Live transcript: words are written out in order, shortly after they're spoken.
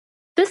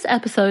This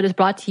episode is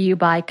brought to you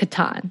by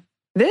Catan.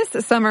 This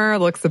summer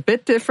looks a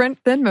bit different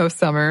than most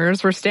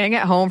summers. We're staying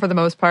at home for the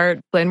most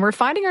part, and we're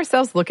finding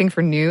ourselves looking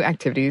for new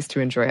activities to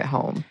enjoy at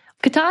home.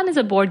 Catan is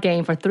a board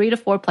game for 3 to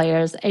 4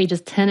 players,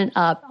 ages 10 and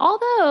up,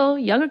 although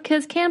younger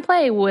kids can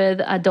play with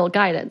adult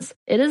guidance.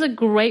 It is a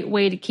great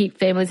way to keep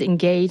families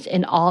engaged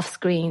and off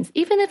screens,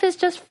 even if it's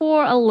just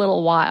for a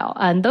little while.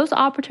 And those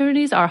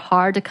opportunities are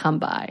hard to come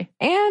by.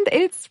 And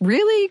it's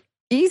really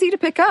easy to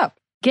pick up.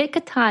 Get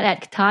Catan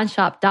at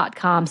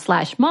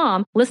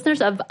catanshop.com/mom.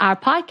 Listeners of our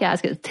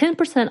podcast get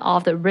 10%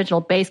 off the original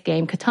base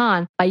game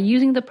Catan by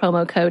using the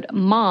promo code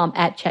MOM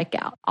at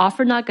checkout.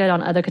 Offer not good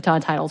on other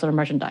Catan titles or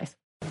merchandise.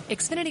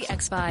 Xfinity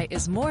XFi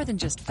is more than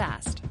just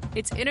fast.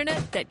 It's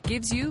internet that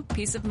gives you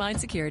peace of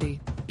mind security.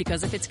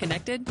 Because if it's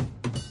connected,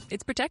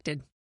 it's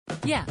protected.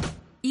 Yeah,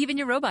 even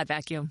your robot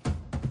vacuum.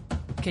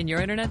 Can your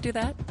internet do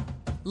that?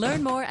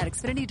 Learn more at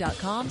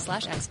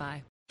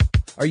xfinity.com/XFi.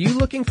 Are you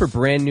looking for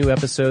brand new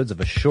episodes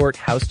of a short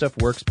How Stuff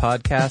Works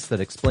podcast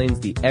that explains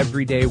the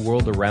everyday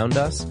world around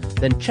us?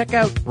 Then check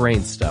out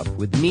Brain Stuff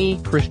with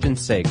me, Christian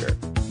Sager.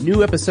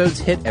 New episodes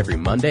hit every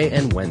Monday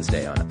and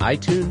Wednesday on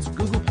iTunes,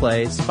 Google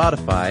Play,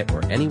 Spotify,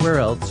 or anywhere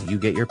else you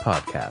get your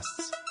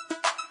podcasts.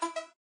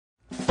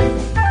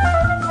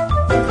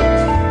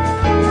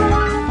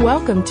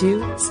 Welcome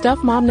to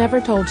Stuff Mom Never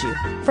Told You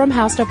from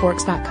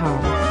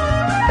HowStuffWorks.com.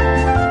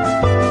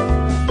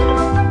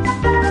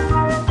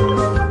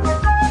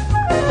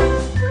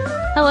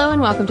 Hello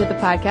and welcome to the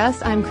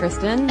podcast. I'm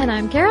Kristen. And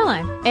I'm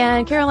Caroline.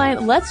 And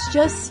Caroline, let's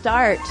just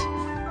start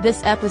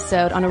this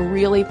episode on a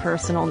really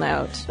personal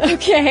note.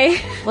 Okay.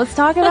 Let's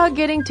talk about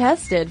getting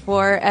tested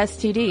for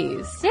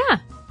STDs. Yeah,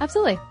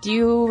 absolutely. Do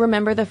you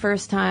remember the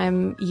first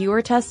time you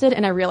were tested?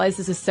 And I realize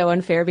this is so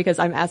unfair because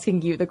I'm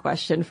asking you the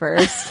question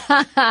first.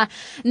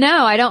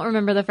 No, I don't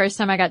remember the first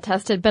time I got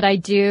tested, but I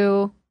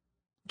do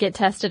get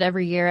tested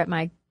every year at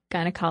my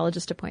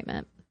gynecologist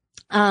appointment.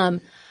 I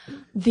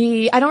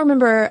don't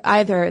remember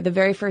either the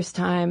very first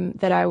time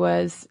that I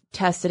was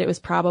tested. It was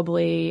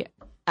probably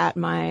at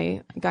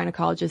my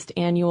gynecologist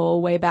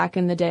annual way back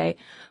in the day.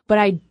 But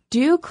I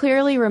do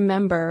clearly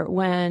remember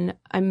when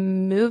I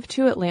moved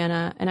to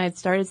Atlanta and I'd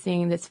started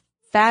seeing this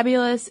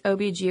fabulous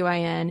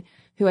OBGYN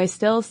who I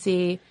still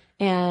see.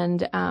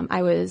 And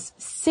I was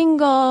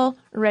single,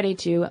 ready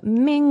to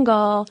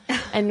mingle.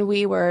 And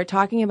we were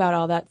talking about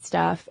all that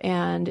stuff.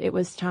 And it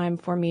was time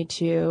for me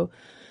to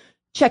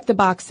check the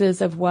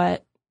boxes of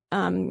what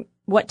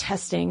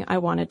testing I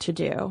wanted to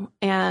do.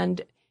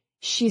 And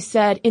she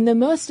said, in the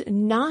most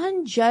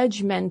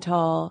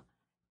non-judgmental,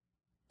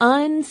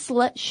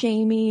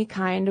 unslut-shamey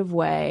kind of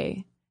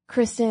way,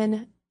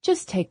 Kristen,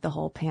 just take the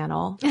whole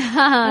panel. Nice.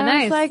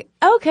 I was like,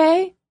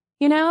 okay,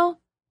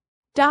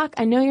 Doc,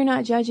 I know you're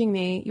not judging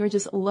me. You're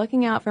just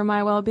looking out for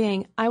my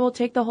well-being. I will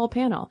take the whole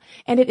panel.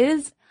 And it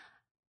is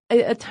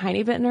a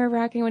tiny bit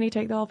nerve-wracking when you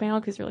take the whole panel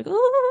because you're like,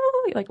 ooh,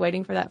 you're like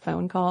waiting for that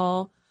phone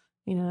call.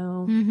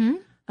 Mm-hmm.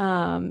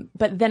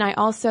 But then I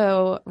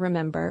also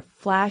remember,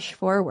 flash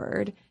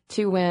forward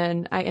to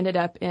when I ended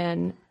up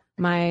in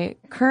my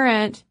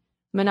current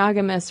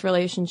monogamous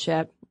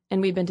relationship,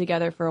 and we'd been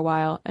together for a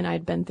while, and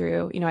I'd been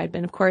through, I'd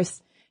been, of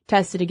course,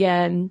 tested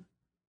again.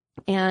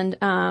 And,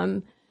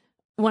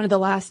 one of the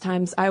last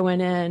times I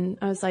went in,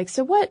 I was like,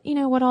 so what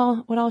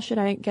all should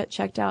I get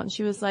checked out? And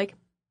she was like,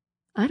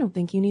 I don't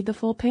think you need the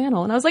full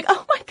panel. And I was like,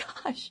 oh my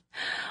gosh.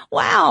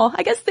 Wow.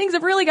 I guess things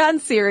have really gotten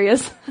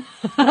serious.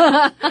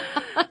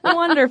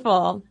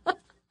 Wonderful.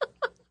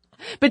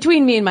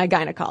 Between me and my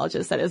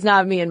gynecologist, that is,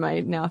 not me and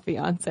my now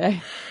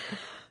fiance.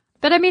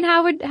 But I mean,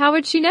 how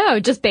would she know?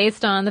 Just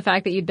based on the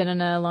fact that you'd been in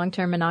a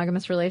long-term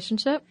monogamous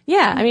relationship?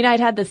 Yeah. I mean, I'd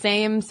had the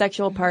same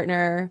sexual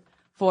partner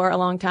for a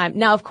long time.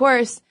 Now, of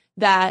course,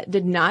 that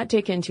did not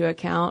take into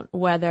account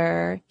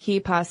whether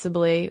he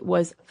possibly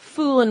was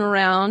fooling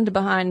around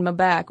behind my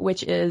back,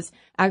 which is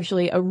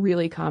actually a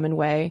really common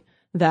way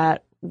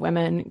that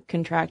women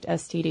contract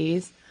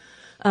STDs.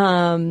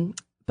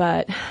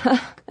 But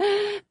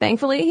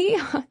thankfully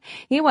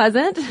he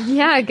wasn't.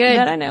 Yeah, good.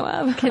 That I know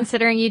of.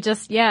 Considering you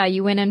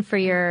went in for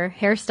your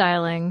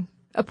hairstyling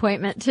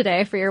appointment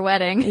today for your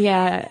wedding.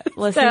 Yeah.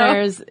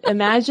 Listeners,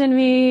 imagine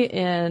me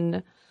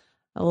in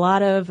a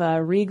lot of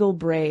regal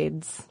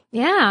braids.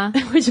 Yeah.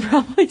 Which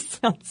probably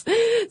sounds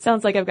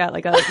like I've got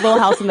like a Little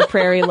House on the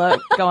Prairie look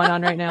going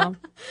on right now.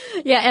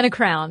 Yeah, and a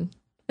crown.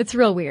 It's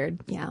real weird.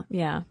 Yeah.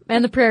 Yeah.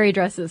 And the prairie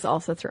dress is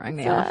also throwing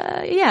me off.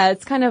 Yeah,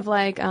 it's kind of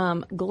like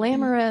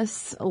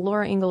glamorous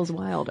Laura Ingalls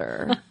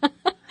Wilder.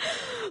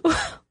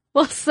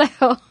 Well,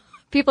 so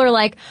people are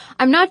like,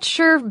 I'm not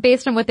sure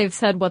based on what they've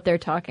said what they're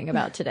talking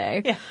about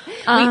today. Yeah.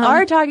 We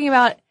are talking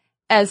about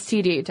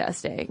STD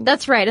testing.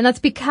 That's right. And that's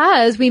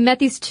because we met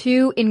these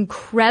two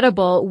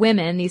incredible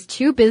women, these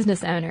two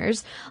business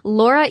owners,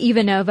 Laura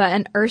Ivanova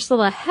and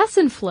Ursula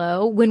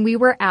Hessenfloh, when we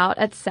were out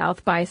at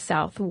South by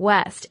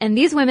Southwest. And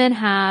these women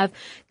have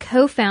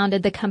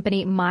co-founded the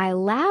company My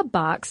Lab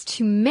Box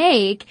to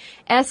make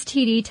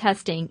STD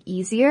testing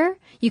easier.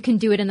 You can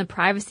do it in the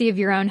privacy of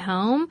your own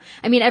home.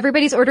 I mean,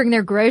 everybody's ordering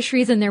their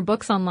groceries and their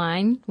books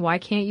online. Why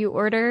can't you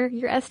order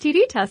your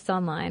STD tests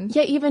online?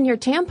 Yeah, even your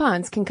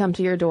tampons can come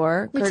to your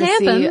door, Your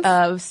courtesy tampons.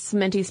 of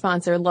Sminty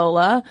sponsor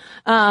Lola.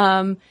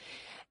 And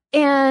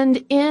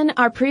in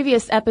our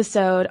previous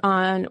episode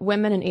on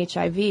women and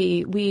HIV,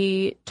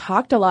 we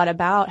talked a lot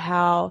about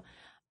how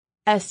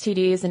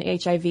STDs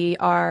and HIV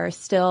are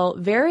still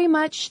very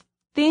much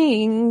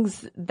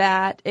things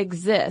that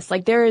exist.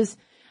 Like, there is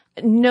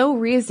no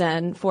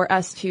reason for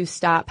us to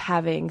stop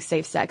having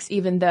safe sex,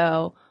 even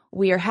though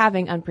we are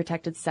having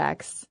unprotected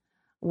sex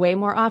way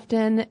more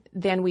often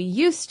than we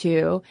used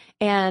to.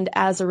 And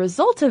as a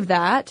result of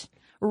that,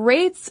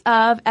 rates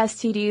of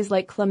STDs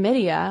like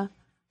chlamydia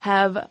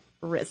have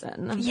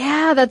risen.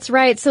 Yeah, that's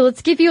right. So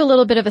let's give you a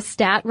little bit of a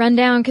stat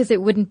rundown because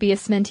it wouldn't be a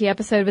Sminty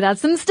episode without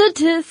some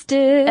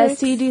statistics.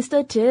 STD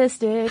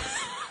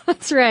statistics.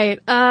 That's right.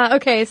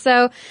 Okay,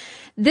 so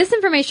this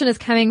information is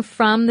coming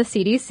from the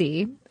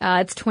CDC.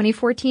 It's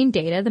 2014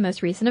 data, the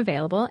most recent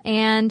available.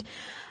 And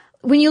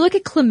when you look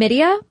at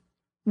chlamydia,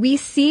 we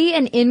see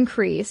an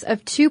increase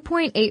of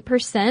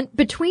 2.8%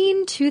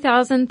 between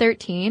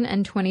 2013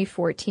 and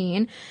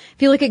 2014.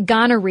 If you look at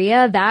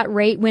gonorrhea, that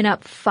rate went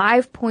up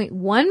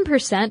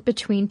 5.1%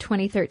 between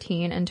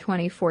 2013 and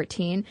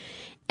 2014.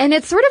 And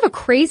it's sort of a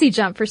crazy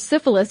jump for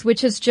syphilis,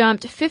 which has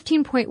jumped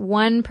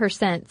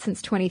 15.1%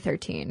 since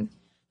 2013.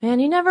 Man,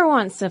 you never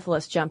want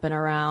syphilis jumping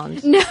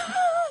around.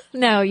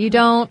 No, you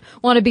don't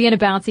want to be in a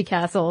bouncy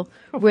castle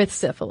with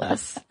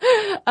syphilis.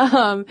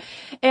 And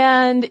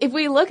if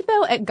we look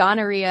though at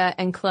gonorrhea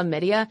and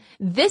chlamydia,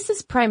 this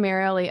is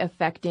primarily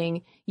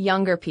affecting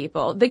younger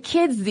people, the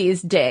kids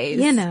these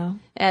days, You know.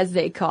 as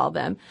they call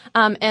them.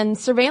 And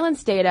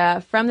surveillance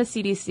data from the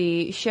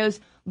CDC shows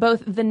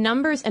both the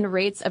numbers and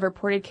rates of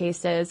reported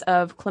cases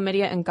of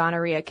chlamydia and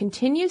gonorrhea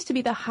continues to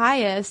be the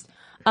highest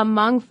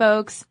among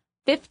folks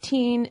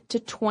 15 to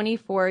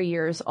 24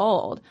 years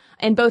old.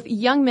 And both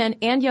young men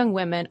and young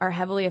women are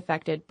heavily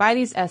affected by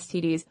these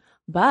STDs,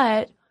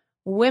 but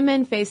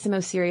women face the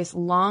most serious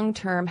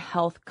long-term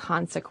health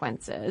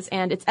consequences.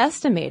 And it's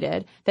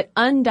estimated that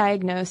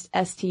undiagnosed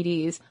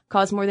STDs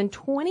cause more than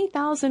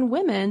 20,000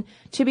 women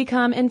to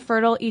become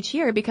infertile each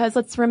year because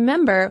let's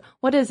remember,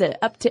 what is it?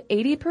 Up to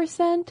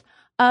 80%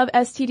 of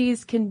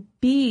STDs can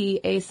be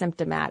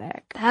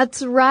asymptomatic.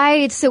 That's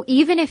right. So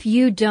even if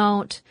you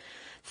don't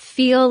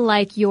feel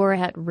like you're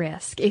at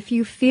risk, if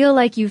you feel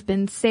like you've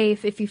been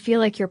safe, if you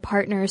feel like your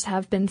partners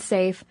have been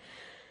safe,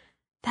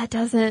 that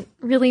doesn't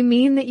really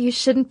mean that you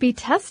shouldn't be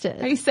tested.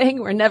 Are you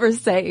saying we're never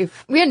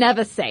safe? We're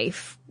never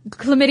safe.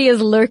 Chlamydia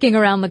is lurking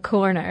around the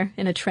corner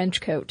in a trench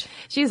coat.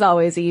 She's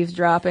always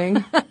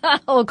eavesdropping.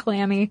 Oh,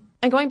 clammy.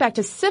 And going back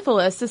to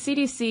syphilis, the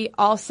CDC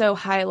also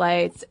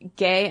highlights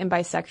gay and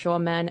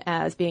bisexual men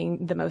as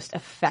being the most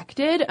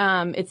affected.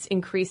 It's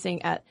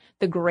increasing at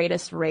the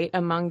greatest rate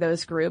among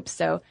those groups,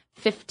 so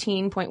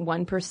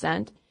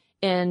 15.1%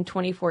 in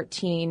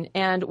 2014.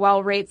 And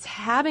while rates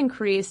have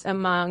increased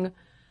among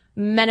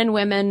men and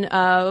women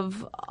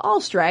of all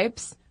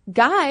stripes,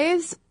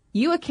 guys,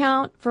 you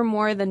account for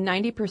more than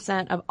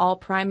 90% of all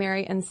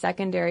primary and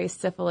secondary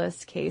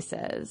syphilis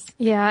cases.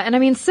 Yeah, and I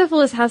mean,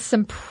 syphilis has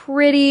some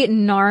pretty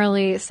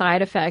gnarly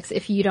side effects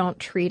if you don't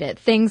treat it.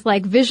 Things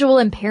like visual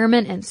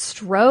impairment and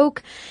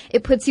stroke.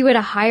 It puts you at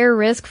a higher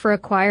risk for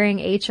acquiring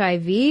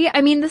HIV.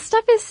 I mean, this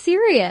stuff is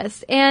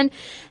serious. And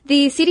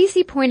the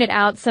CDC pointed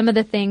out some of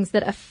the things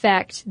that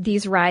affect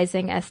these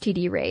rising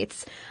STD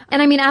rates.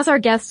 And I mean, as our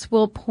guests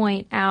will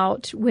point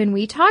out when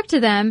we talk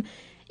to them,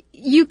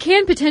 you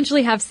can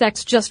potentially have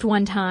sex just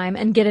one time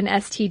and get an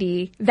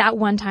STD that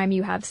one time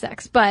you have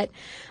sex. But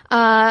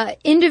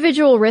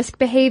individual risk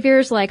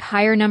behaviors like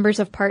higher numbers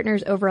of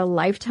partners over a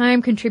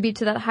lifetime contribute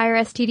to that higher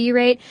STD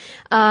rate.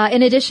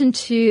 In addition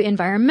to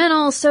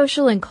environmental,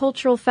 social, and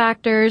cultural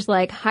factors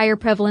like higher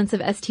prevalence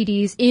of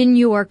STDs in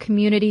your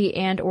community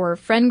and or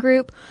friend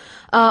group.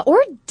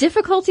 Or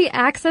difficulty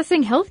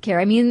accessing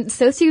healthcare. I mean,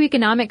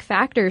 socioeconomic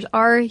factors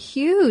are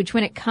huge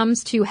when it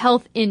comes to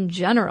health in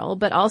general,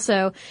 but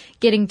also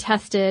getting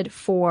tested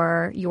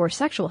for your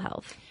sexual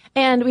health.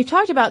 And we've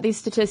talked about these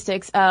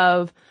statistics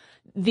of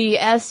the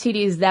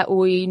STDs that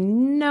we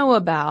know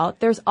about.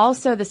 There's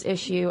also this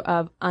issue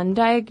of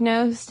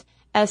undiagnosed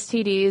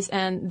STDs,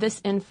 and this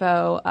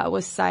info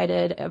was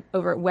cited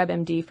over at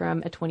WebMD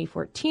from a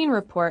 2014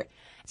 report.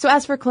 So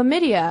as for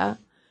chlamydia,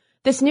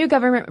 this new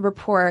government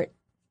report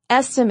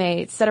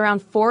estimates that around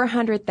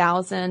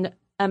 400,000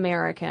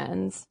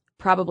 Americans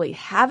probably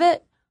have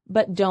it,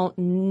 but don't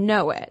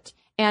know it.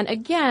 And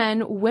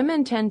again,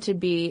 women tend to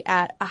be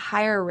at a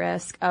higher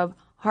risk of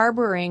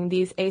harboring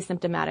these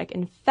asymptomatic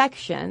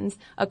infections,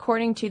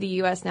 according to the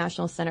U.S.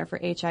 National Center for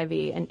HIV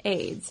and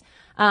AIDS.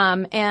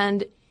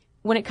 And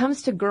when it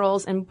comes to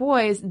girls and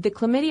boys, the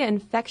chlamydia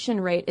infection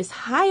rate is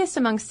highest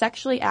among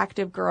sexually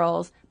active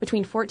girls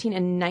between 14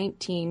 and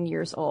 19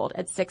 years old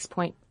at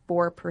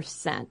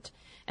 6.4%.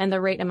 And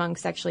the rate among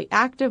sexually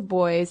active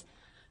boys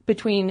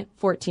between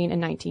 14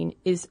 and 19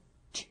 is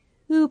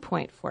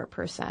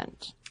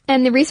 2.4%.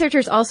 And the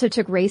researchers also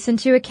took race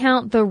into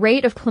account. The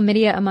rate of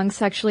chlamydia among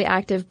sexually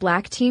active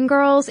black teen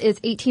girls is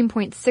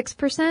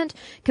 18.6%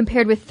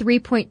 compared with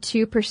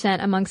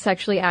 3.2% among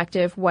sexually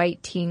active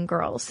white teen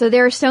girls. So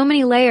there are so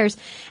many layers.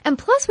 And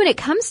plus, when it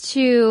comes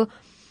to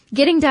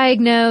getting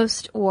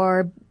diagnosed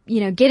or,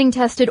 getting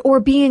tested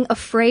or being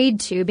afraid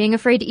to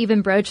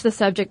even broach the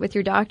subject with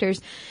your doctors,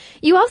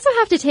 you also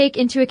have to take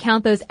into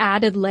account those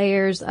added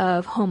layers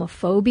of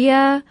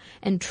homophobia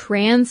and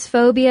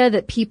transphobia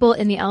that people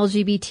in the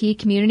LGBT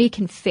community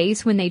can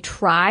face when they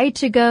try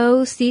to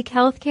go seek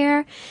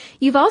healthcare.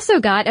 You've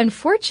also got,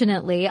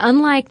 unfortunately,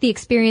 unlike the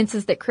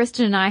experiences that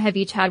Kristen and I have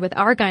each had with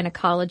our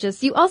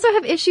gynecologists, you also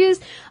have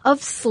issues of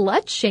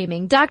slut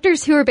shaming.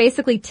 Doctors who are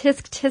basically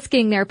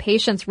tisk-tisking their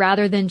patients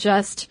rather than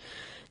just,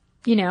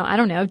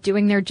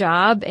 doing their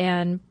job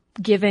and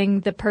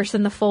giving the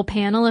person the full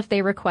panel if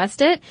they request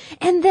it.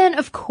 And then,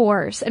 of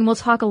course, and we'll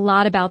talk a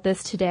lot about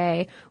this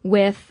today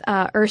with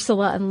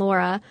Ursula and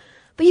Laura,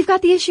 but you've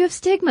got the issue of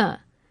stigma.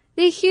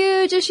 The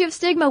huge issue of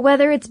stigma,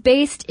 whether it's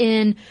based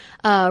in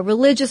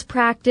religious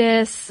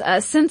practice,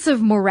 a sense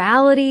of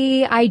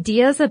morality,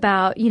 ideas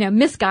about,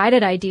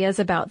 misguided ideas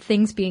about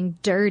things being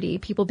dirty,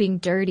 people being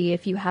dirty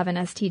if you have an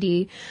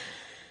STD.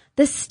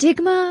 The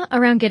stigma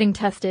around getting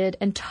tested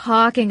and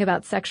talking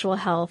about sexual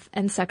health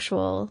and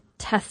sexual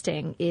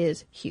testing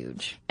is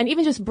huge. And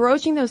even just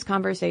broaching those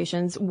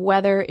conversations,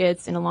 whether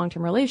it's in a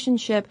long-term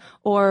relationship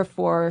or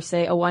for,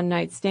 say, a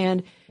one-night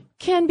stand,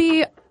 can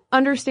be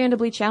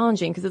understandably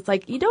challenging because it's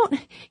like you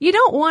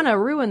don't want to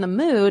ruin the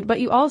mood, but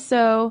you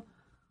also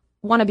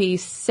want to be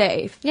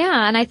safe.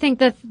 Yeah, and I think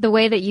that the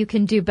way that you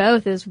can do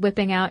both is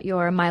whipping out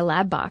your My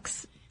Lab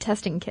Box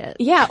testing kit.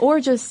 Yeah, or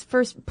just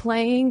first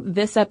playing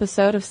this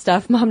episode of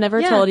Stuff Mom Never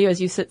Told You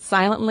as you sit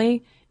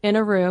silently in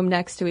a room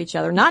next to each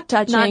other. Not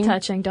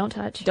touching. Don't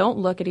touch. Don't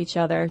look at each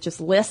other. Just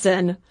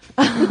listen.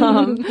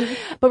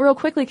 But real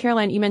quickly,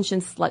 Caroline, you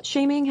mentioned slut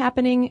shaming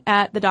happening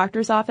at the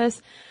doctor's office.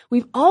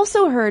 We've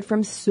also heard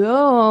from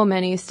so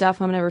many Stuff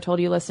Mom Never Told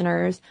You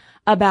listeners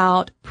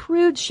about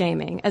prude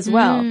shaming as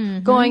well.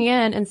 Mm-hmm. Going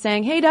in and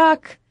saying, hey,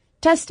 doc,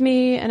 test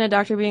me. And a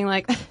doctor being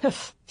like,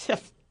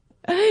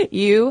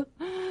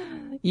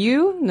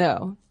 You?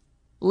 No.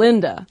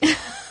 Linda.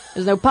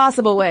 There's no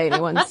possible way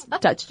anyone's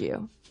touched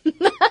you.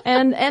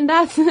 And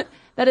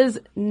that is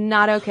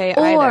not okay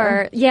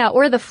either.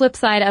 Or the flip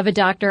side of a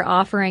doctor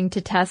offering to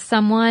test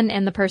someone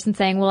and the person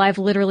saying, well, I've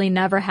literally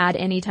never had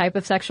any type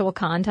of sexual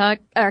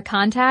contact,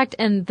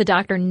 and the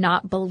doctor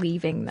not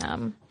believing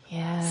them.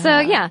 Yeah.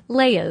 So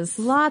layers.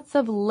 Lots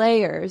of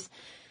layers.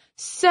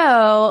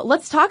 So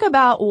let's talk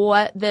about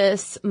what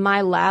this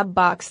My Lab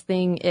Box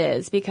thing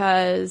is,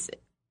 because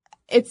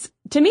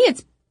to me,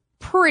 it's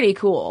pretty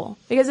cool,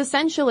 because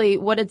essentially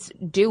what it's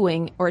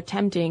doing or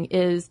attempting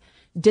is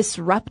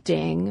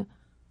disrupting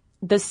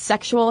the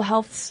sexual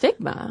health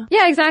stigma.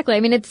 Yeah, exactly. I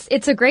mean,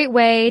 it's a great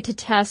way to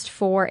test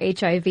for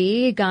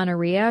HIV,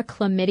 gonorrhea,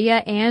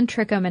 chlamydia, and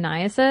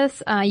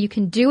trichomoniasis. You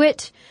can do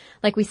it,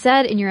 like we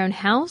said, in your own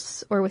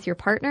house or with your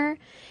partner.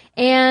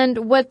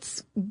 And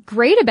what's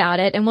great about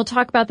it, and we'll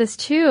talk about this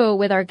too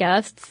with our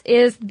guests,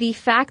 is the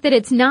fact that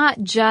it's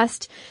not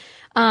just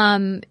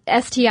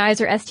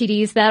STIs or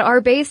STDs that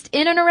are based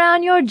in and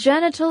around your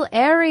genital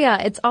area.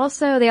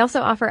 They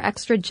also offer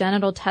extra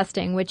genital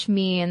testing, which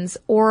means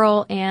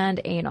oral and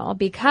anal,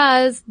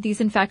 because these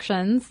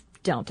infections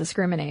don't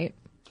discriminate.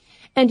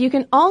 And you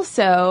can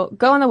also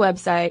go on the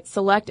website,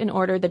 select and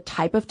order the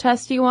type of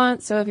test you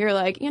want. So if you're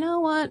like, you know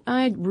what,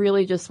 I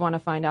really just want to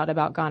find out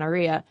about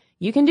gonorrhea,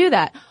 you can do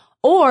that.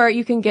 Or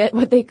you can get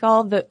what they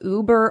call the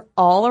Uber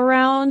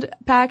all-around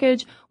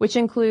package, which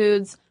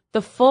includes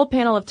the full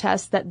panel of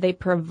tests that they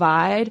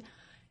provide,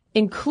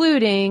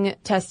 including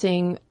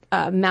testing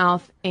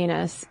mouth,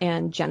 anus,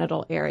 and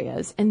genital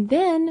areas. And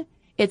then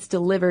it's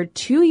delivered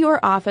to your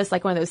office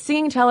like one of those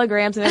singing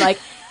telegrams, and they're like,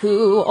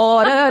 who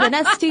ordered an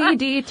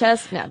STD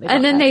test? No,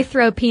 and then they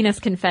throw penis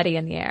confetti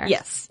in the air.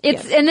 Yes.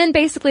 And then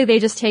basically they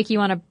just take you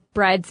on a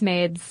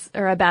bridesmaids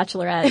or a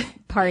bachelorette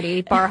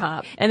party bar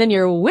hop. And then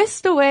you're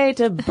whisked away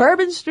to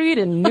Bourbon Street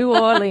in New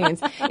Orleans.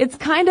 It's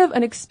kind of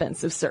an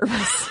expensive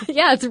service.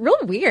 Yeah, it's real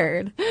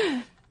weird.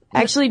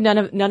 Actually, none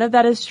of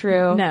that is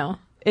true. No.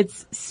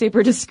 It's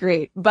super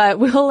discreet, but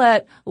we'll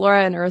let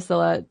Laura and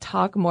Ursula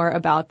talk more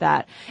about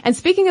that. And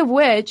speaking of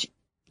which,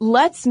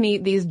 let's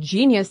meet these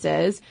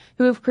geniuses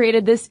who have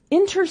created this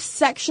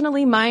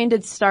intersectionally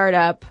minded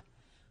startup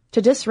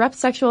to disrupt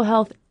sexual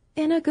health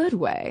in a good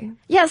way.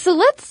 Yeah, so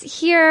let's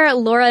hear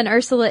Laura and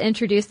Ursula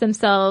introduce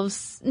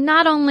themselves,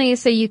 not only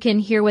so you can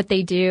hear what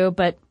they do,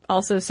 but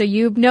also so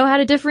you know how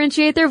to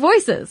differentiate their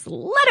voices.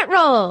 Let it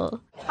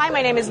roll! Hi,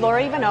 my name is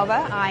Laura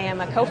Ivanova. I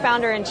am a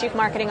co-founder and chief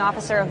marketing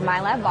officer of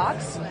My Lab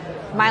Box.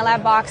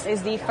 MyLabBox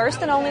is the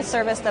first and only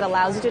service that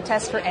allows you to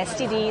test for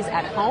STDs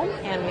at home,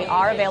 and we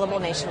are available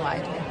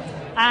nationwide.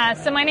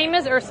 So my name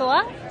is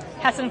Ursula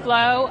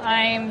Hessen-Flo.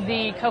 I'm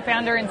the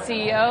co-founder and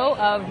CEO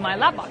of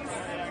MyLabBox.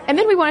 And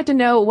then we wanted to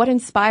know what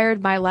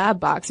inspired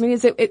MyLabBox. I mean,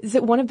 is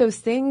it one of those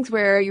things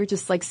where you're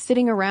just like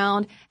sitting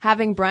around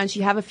having brunch,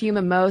 you have a few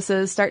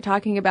mimosas, start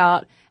talking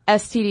about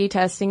STD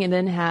testing, and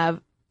then have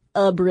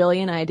a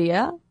brilliant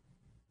idea?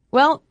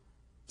 Well,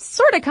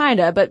 sort of, kind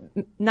of, but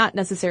not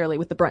necessarily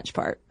with the brunch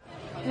part.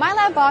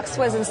 MyLabBox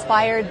was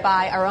inspired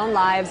by our own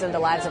lives and the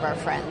lives of our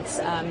friends.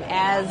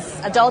 As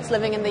adults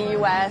living in the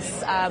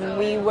U.S.,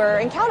 we were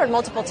encountered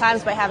multiple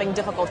times by having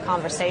difficult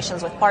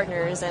conversations with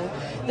partners. And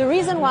the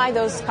reason why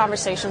those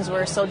conversations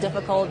were so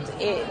difficult,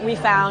 we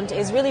found,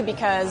 is really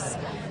because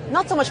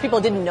not so much people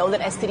didn't know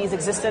that STDs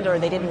existed or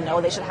they didn't know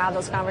they should have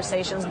those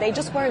conversations. They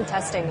just weren't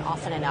testing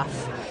often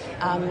enough.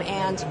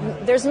 And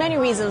there's many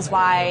reasons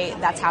why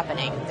that's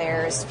happening.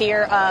 There's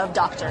fear of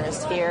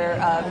doctors, fear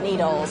of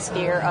needles,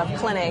 fear of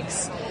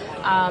clinics.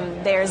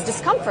 There's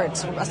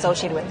discomfort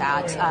associated with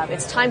that.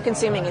 It's time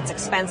consuming, it's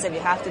expensive, you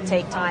have to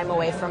take time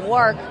away from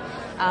work.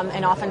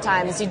 And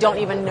oftentimes you don't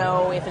even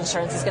know if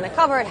insurance is going to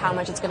cover it, how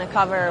much it's going to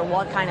cover,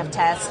 what kind of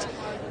test.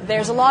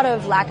 There's a lot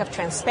of lack of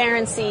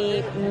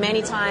transparency.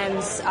 Many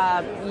times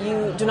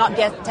you do not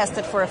get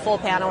tested for a full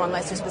panel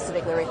unless you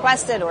specifically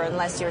requested or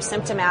unless you're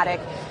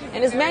symptomatic.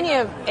 And as many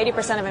of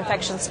 80% of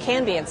infections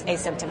can be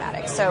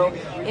asymptomatic. So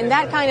in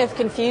that kind of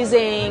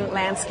confusing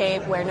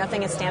landscape where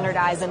nothing is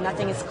standardized and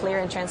nothing is clear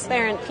and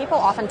transparent, people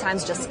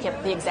oftentimes just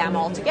skip the exam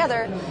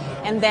altogether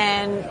and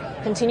then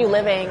continue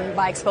living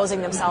by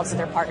exposing themselves to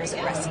their partners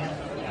at risk.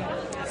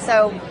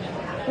 So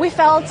we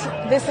felt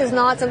this is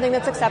not something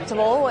that's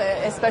acceptable,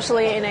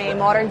 especially in a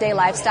modern day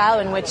lifestyle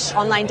in which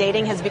online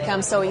dating has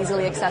become so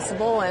easily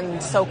accessible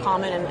and so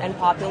common and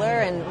popular,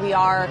 and we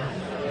are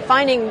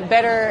finding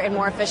better and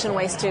more efficient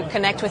ways to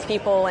connect with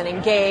people and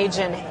engage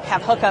and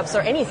have hookups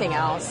or anything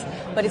else.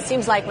 But it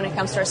seems like when it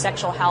comes to our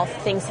sexual health,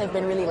 things have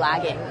been really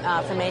lagging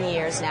for many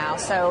years now.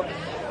 So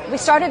we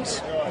started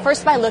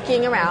first by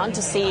looking around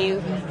to see,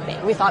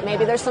 we thought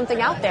maybe there's something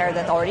out there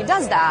that already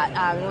does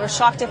that. We were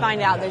shocked to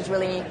find out there's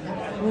really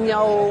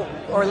no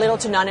or little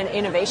to none in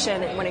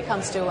innovation when it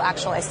comes to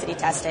actual STD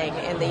testing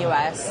in the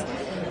U.S.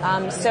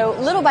 So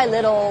little by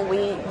little,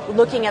 we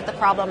looking at the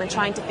problem and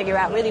trying to figure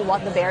out really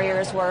what the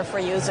barriers were for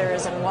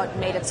users and what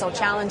made it so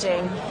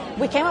challenging,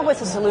 we came up with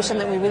a solution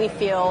that we really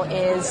feel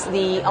is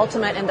the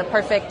ultimate and the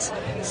perfect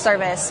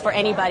service for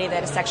anybody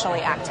that is sexually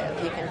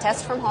active. You can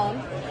test from home,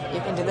 you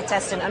can do the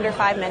test in under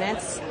 5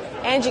 minutes,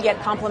 and you get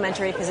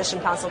complimentary physician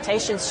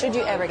consultations should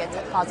you ever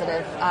get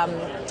positive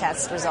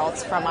test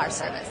results from our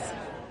service.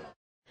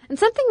 And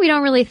something we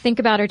don't really think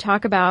about or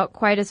talk about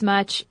quite as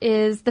much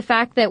is the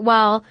fact that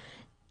while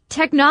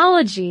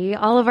technology,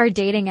 all of our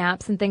dating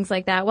apps and things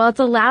like that, while it's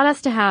allowed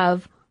us to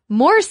have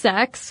more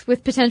sex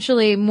with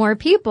potentially more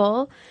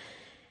people,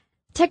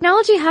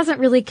 technology hasn't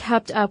really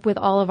kept up with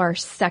all of our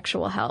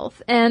sexual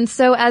health. And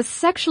so as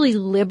sexually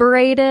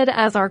liberated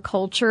as our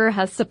culture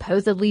has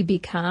supposedly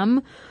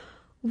become,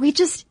 we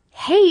just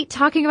hate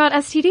talking about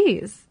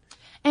STDs.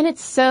 And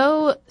it's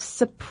so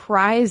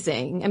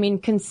surprising. I mean,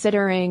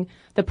 considering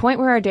the point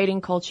where our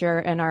dating culture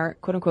and our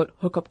quote-unquote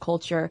hookup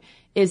culture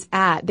is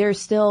at,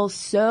 there's still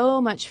so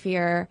much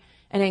fear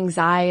and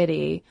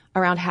anxiety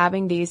around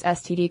having these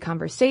STD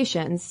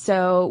conversations.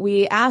 So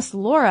we asked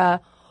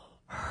Laura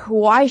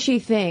why she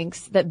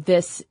thinks that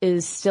this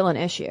is still an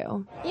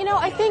issue. You know,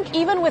 I think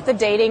even with the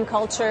dating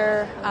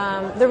culture,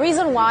 the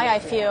reason why I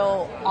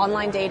feel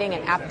online dating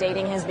and app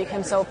dating has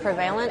become so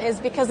prevalent is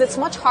because it's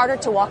much harder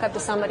to walk up to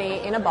somebody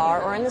in a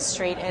bar or in the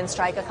street and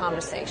strike a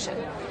conversation.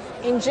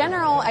 In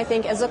general, I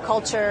think as a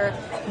culture,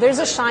 there's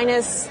a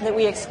shyness that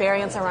we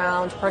experience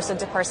around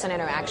person-to-person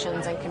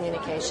interactions and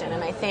communication.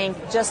 And I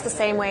think just the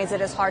same way as it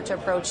is hard to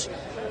approach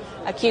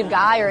a cute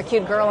guy or a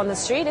cute girl on the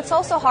street, it's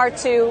also hard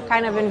to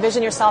kind of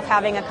envision yourself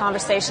having a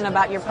conversation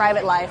about your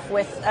private life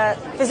with a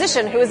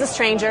physician who is a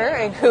stranger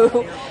and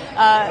who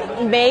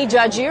may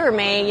judge you or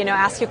may,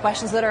 ask you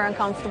questions that are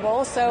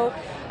uncomfortable. So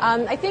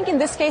I think in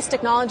this case,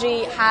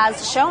 technology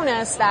has shown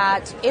us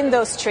that in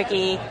those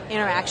tricky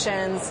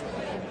interactions,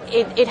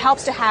 it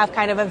helps to have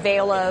kind of a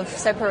veil of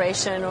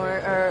separation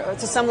or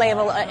to some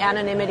level of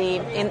anonymity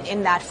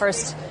in that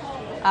first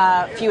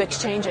few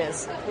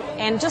exchanges.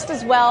 And just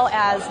as well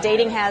as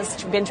dating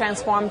has been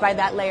transformed by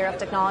that layer of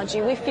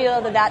technology, we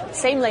feel that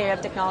same layer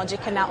of technology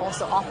can now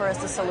also offer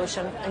us a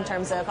solution in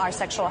terms of our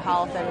sexual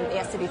health and the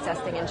STD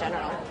testing in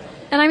general.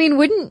 And I mean,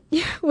 wouldn't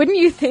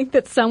you think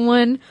that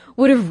someone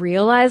would have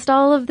realized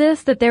all of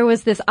this, that there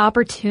was this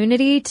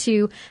opportunity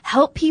to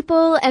help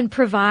people and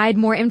provide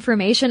more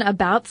information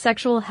about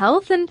sexual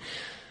health? And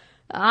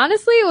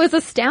honestly, it was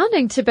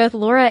astounding to both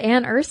Laura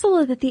and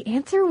Ursula that the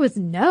answer was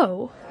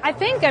no.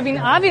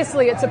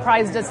 Obviously it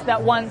surprised us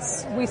that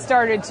once we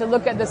started to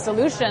look at the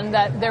solution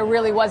that there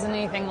really wasn't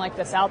anything like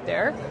this out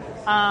there.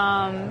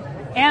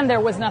 And there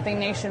was nothing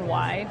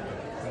nationwide.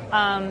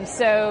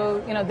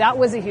 So that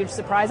was a huge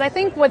surprise. I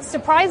think what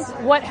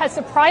has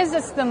surprised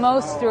us the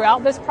most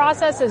throughout this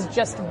process has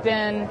just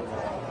been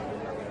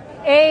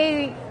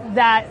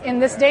that in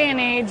this day and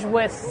age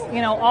with,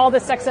 all the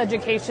sex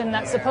education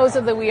that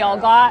supposedly we all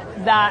got,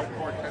 that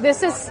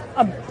this is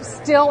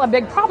still a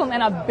big problem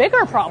and a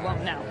bigger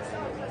problem now.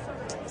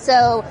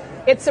 So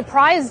it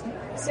surprised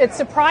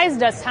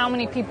us how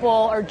many people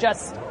are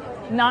just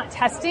not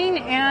testing.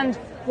 And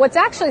what's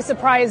actually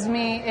surprised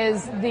me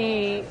is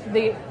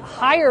the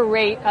higher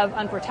rate of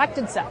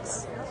unprotected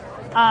sex.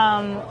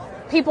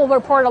 People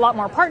report a lot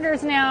more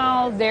partners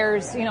now.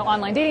 There's,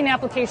 online dating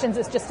applications.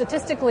 It's just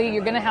statistically,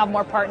 you're going to have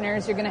more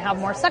partners. You're going to have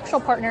more sexual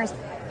partners.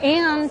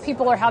 And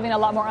people are having a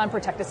lot more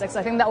unprotected sex.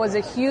 I think that was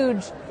a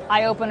huge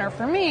eye-opener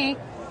for me.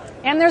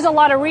 And there's a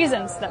lot of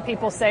reasons that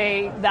people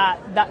say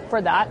that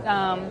for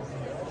that.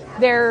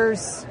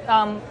 There's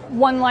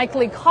one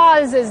likely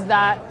cause is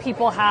that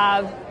people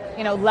have,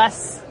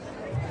 less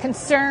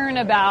concern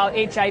about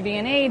HIV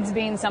and AIDS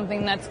being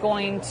something that's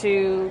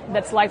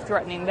that's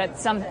life-threatening,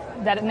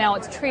 that now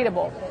it's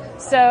treatable.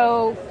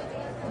 So,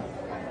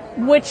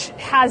 which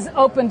has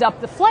opened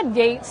up the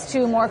floodgates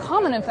to more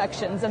common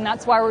infections, and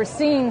that's why we're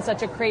seeing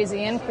such a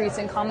crazy increase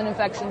in common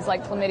infections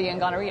like chlamydia and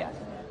gonorrhea.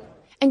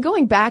 And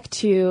going back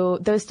to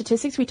those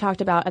statistics we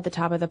talked about at the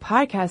top of the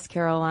podcast,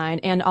 Caroline,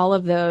 and all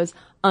of those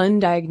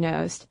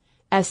undiagnosed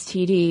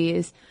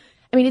STDs,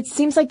 it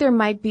seems like there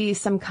might be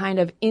some kind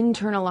of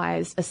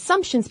internalized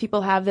assumptions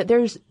people have that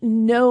there's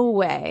no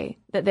way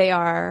that they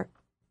are,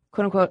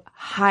 quote unquote,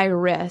 high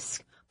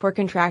risk for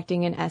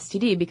contracting an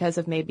STD because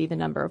of maybe the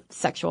number of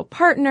sexual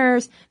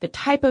partners, the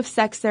type of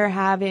sex they're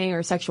having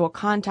or sexual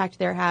contact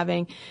they're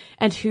having,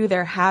 and who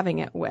they're having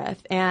it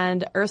with.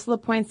 And Ursula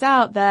points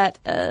out that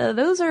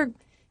those are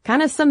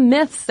kind of some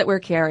myths that we're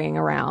carrying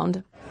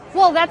around.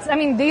 Well,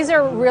 these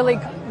are really,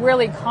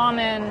 really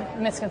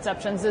common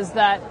misconceptions is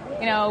that,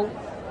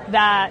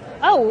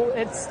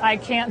 I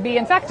can't be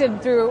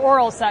infected through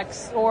oral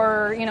sex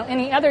or,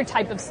 any other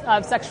type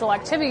of sexual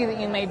activity that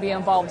you may be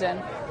involved in,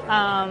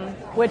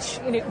 which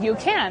you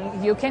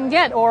can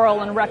get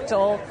oral and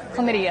rectal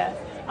chlamydia,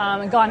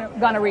 and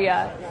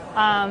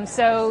gonorrhea.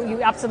 So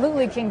you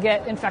absolutely can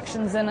get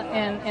infections in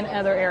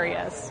other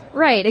areas.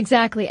 Right,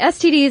 exactly.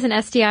 STDs and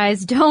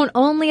STIs don't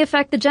only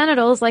affect the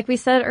genitals like we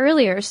said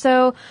earlier.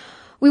 So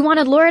we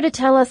wanted Laura to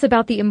tell us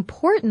about the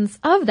importance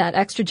of that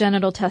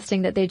extragenital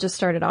testing that they just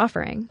started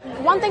offering.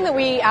 One thing that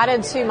we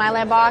added to My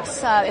Lab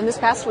Box in this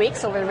past week,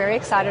 so we're very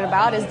excited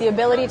about, is the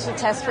ability to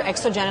test for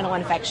extragenital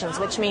infections,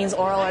 which means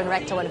oral and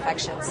rectal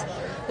infections.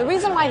 The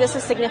reason why this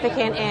is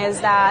significant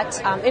is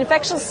that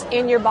infections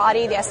in your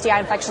body, the STI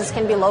infections,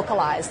 can be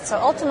localized. So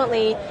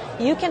ultimately,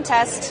 you can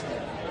test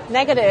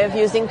negative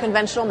using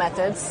conventional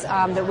methods,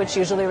 which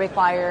usually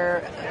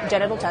require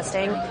genital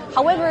testing.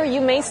 However,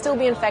 you may still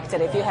be infected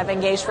if you have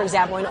engaged, for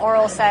example, in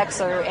oral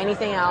sex or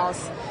anything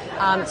else.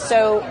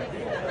 So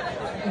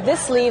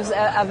this leaves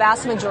a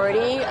vast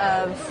majority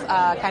of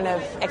kind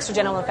of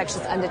extragenital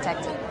infections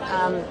undetected.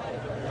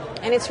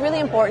 And it's really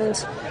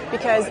important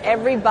because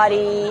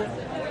everybody,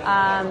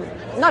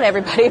 not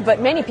everybody,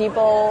 but many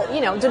people,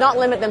 do not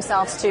limit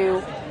themselves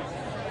to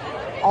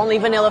only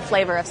vanilla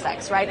flavor of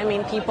sex, right?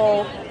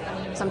 People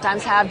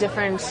sometimes have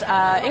different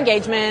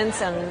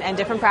engagements and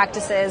different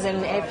practices,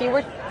 and if you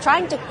were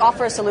trying to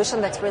offer a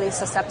solution that's really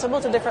susceptible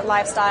to different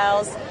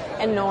lifestyles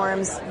and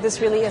norms, this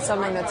really is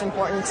something that's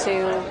important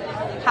to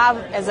have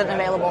as an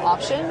available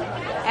option,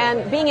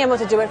 and being able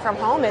to do it from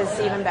home is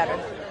even better.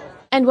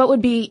 And what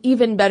would be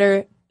even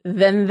better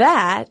than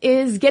that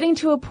is getting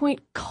to a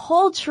point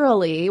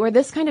culturally where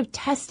this kind of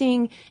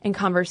testing and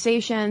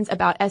conversations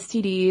about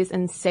STDs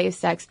and safe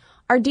sex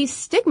are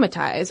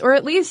destigmatized, or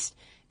at least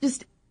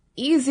just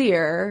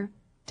easier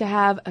to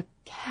have a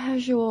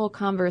casual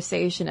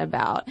conversation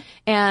about.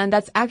 And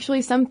that's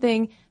actually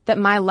something that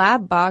My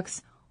Lab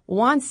Box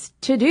wants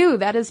to do.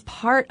 That is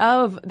part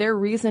of their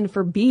reason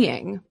for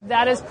being.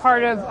 That is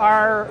part of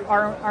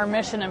our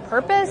mission and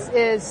purpose,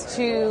 is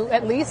to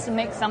at least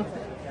make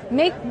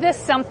this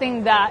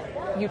something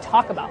that you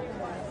talk about.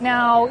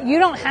 Now, you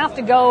don't have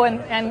to go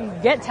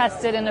and get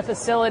tested in a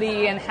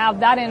facility and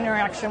have that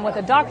interaction with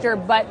a doctor,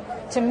 but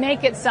to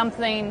make it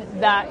something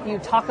that you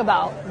talk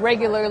about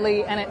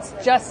regularly, and it's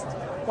just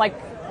like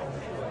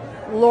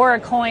Laura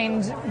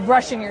coined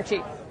brushing your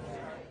teeth.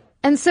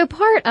 And so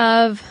part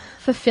of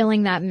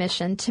fulfilling that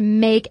mission to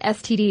make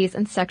STDs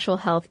and sexual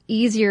health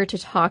easier to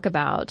talk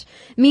about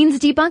means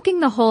debunking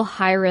the whole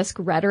high-risk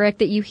rhetoric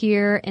that you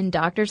hear in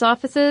doctors'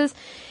 offices.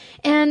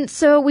 And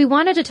so we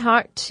wanted to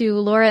talk to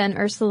Laura and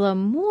Ursula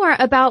more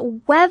about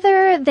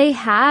whether they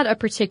had a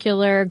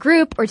particular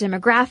group or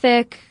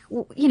demographic,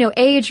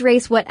 age,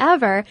 race,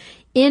 whatever,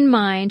 in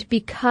mind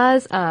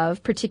because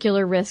of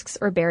particular risks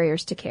or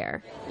barriers to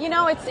care.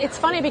 It's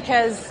funny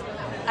because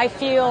I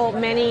feel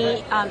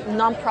many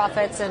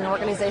nonprofits and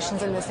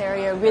organizations in this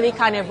area really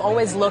kind of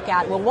always look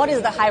at, what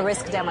is the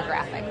high-risk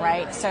demographic,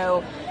 right?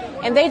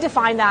 And they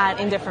define that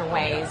in different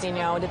ways,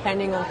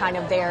 depending on kind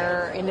of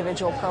their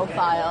individual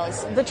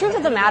profiles. The truth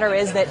of the matter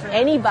is that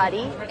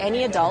anybody,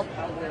 any adult,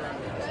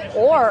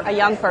 or a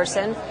young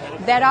person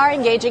that are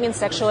engaging in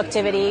sexual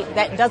activity,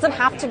 that doesn't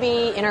have to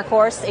be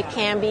intercourse, it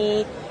can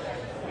be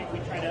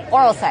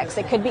oral sex.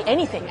 It could be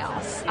anything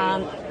else.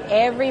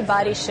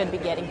 Everybody should be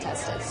getting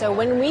tested. So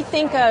when we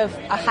think of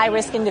a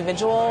high-risk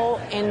individual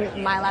in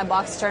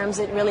MyLabBox terms,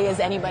 it really is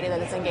anybody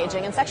that is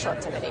engaging in sexual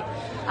activity.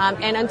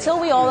 And until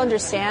we all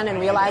understand and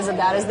realize that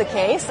that is the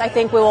case, I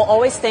think we will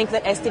always think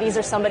that STDs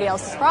are somebody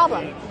else's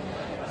problem.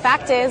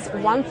 Fact is,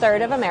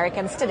 1/3 of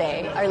Americans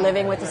today are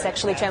living with a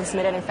sexually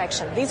transmitted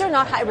infection. These are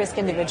not high-risk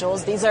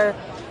individuals. These are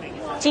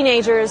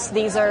teenagers.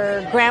 These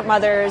are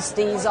grandmothers.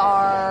 These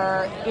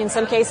are, in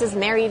some cases,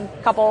 married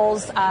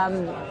couples.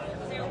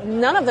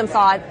 None of them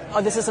thought,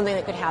 oh, this is something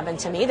that could happen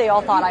to me. They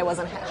all thought I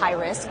wasn't high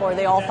risk, or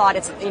they all thought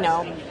it's,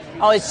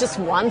 it's just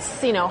once,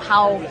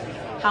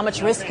 how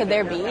much risk could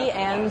there be?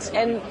 And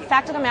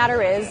fact of the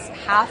matter is,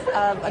 half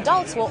of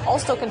adults will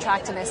also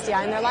contract an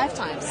STI in their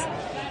lifetimes.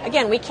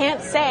 Again, we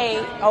can't say,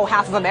 oh,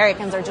 half of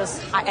Americans are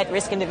just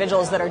at-risk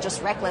individuals that are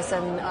just reckless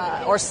and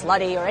or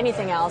slutty or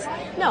anything else.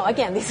 No,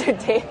 again, these are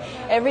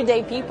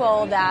everyday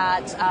people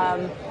that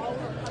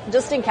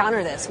just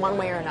encounter this one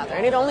way or another,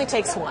 and it only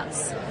takes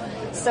once.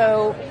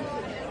 So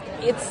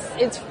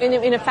it's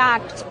in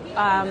fact,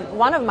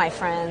 one of my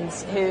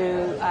friends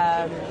who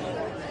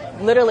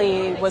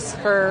literally was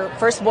her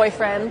first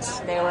boyfriend.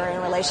 They were in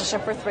a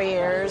relationship for 3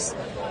 years.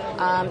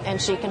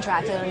 And she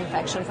contracted an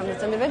infection from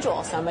this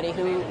individual, somebody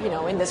who,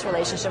 in this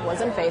relationship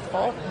wasn't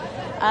faithful.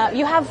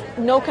 You have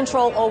no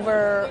control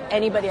over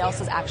anybody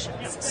else's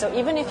actions. So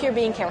even if you're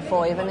being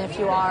careful, even if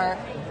you are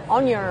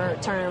on your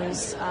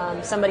terms,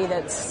 somebody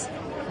that's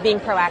being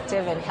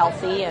proactive and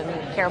healthy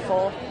and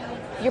careful,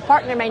 your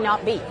partner may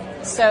not be.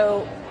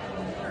 So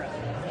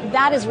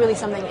that is really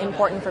something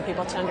important for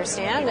people to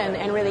understand,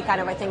 and really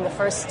kind of, I think, the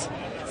first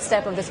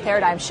step of this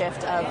paradigm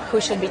shift of who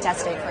should be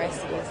testing for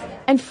STDs.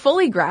 And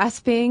fully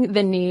grasping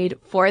the need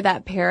for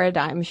that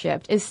paradigm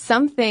shift is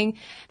something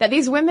that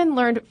these women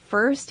learned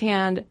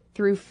firsthand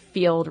through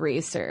field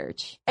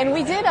research. And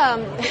we did,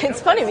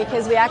 it's funny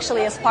because we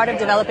actually, as part of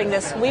developing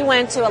this, we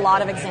went to a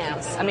lot of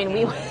exams. I mean,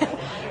 we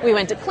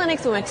went to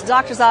clinics, we went to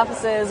doctor's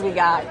offices, we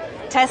got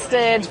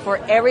tested for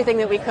everything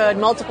that we could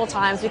multiple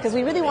times because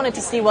we really wanted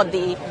to see what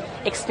the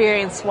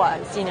experience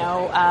was,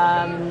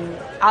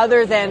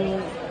 other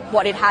than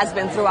what it has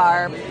been through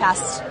our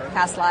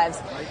past lives.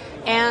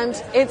 And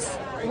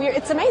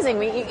it's amazing.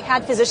 We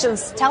had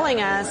physicians telling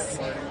us,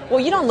 well,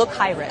 you don't look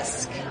high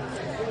risk.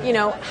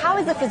 How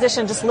is a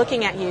physician just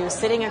looking at you,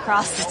 sitting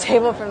across the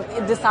table,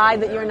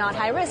 decide that you're not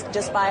high risk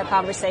just by a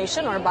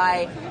conversation or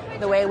by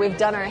the way we've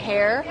done our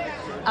hair?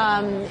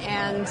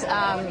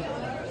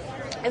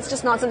 It's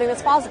just not something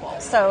that's possible.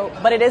 So,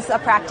 but it is a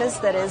practice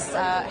that is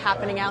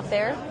happening out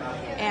there,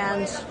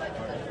 and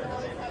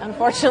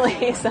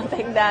unfortunately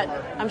something that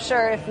I'm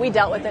sure if we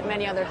dealt with it,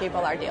 many other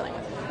people are dealing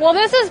with. Well,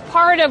 this is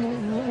part of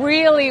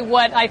really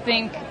what I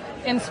think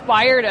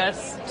inspired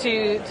us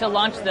to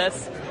launch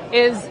this.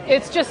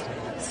 It's just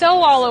so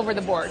all over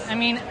the board. I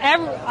mean,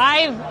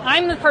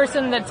 I'm the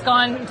person that's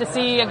gone to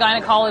see a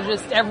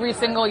gynecologist every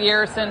single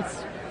year since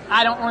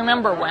I don't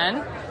remember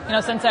when,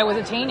 since I was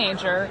a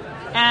teenager.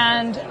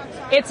 And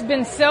it's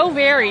been so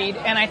varied,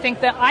 and I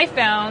think that I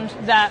found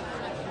that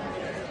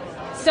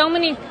so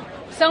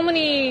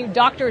many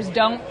doctors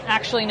don't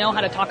actually know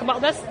how to talk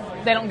about this.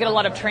 They don't get a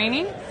lot of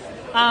training.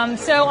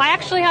 So I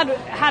actually had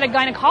a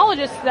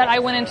gynecologist that I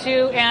went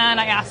into, and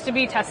I asked to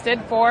be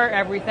tested for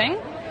everything,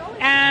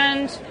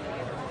 and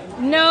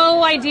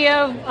no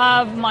idea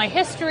of my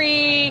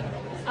history,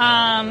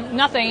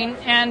 nothing,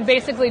 and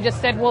basically just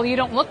said, well, you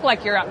don't look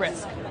like you're at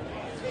risk.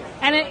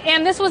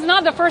 And this was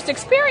not the first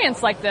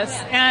experience like this,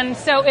 and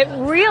so it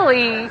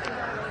really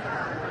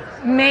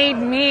made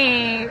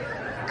me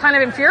kind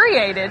of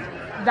infuriated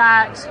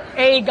that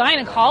a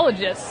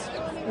gynecologist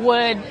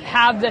would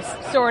have this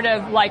sort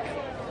of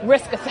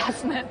risk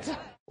assessment.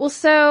 Well,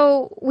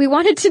 so we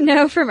wanted to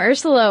know from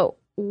Ursula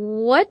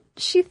what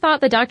she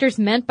thought the doctors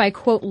meant by,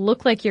 quote,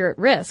 look like you're at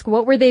risk.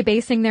 What were they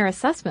basing their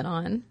assessment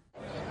on?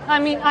 I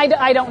mean,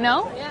 I don't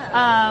know,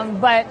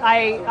 but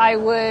I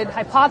would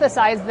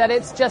hypothesize that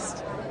it's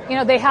just,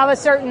 they have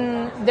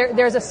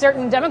there's a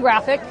certain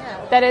demographic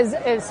that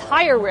is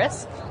higher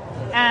risk,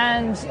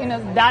 and,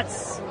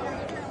 that's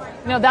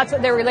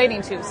what they're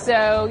relating to.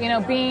 So,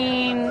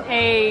 being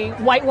a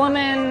white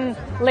woman,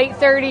 late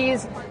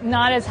 30s,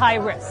 not as high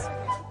risk.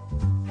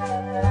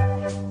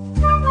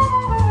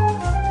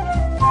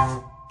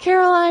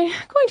 Caroline,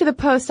 going to the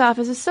post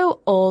office is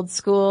so old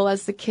school,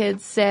 as the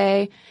kids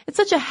say. It's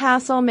such a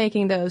hassle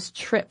making those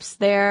trips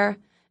there.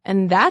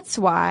 And that's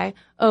why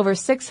over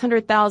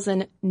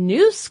 600,000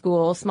 new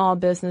school small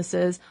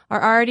businesses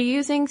are already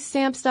using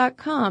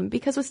Stamps.com.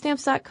 Because with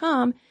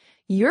Stamps.com,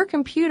 your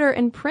computer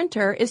and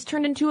printer is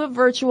turned into a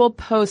virtual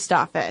post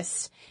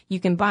office. You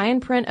can buy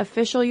and print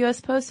official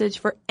U.S. postage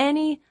for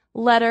any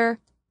letter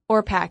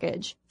or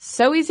package.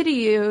 So easy to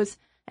use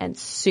and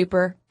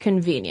super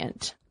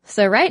convenient.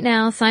 So right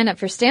now, sign up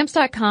for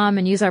Stamps.com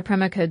and use our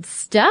promo code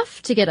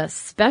STUFF to get a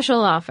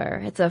special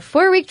offer. It's a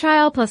 4-week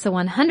trial plus a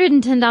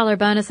 $110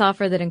 bonus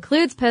offer that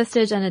includes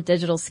postage and a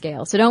digital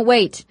scale. So don't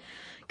wait.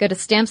 Go to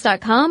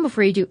Stamps.com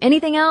before you do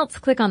anything else.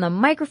 Click on the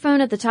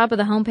microphone at the top of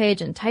the homepage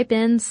and type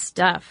in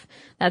stuff.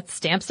 That's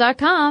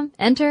Stamps.com.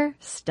 Enter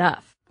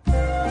stuff.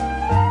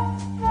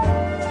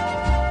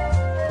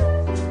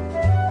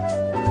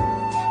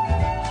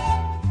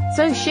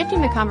 So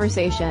shifting the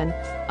conversation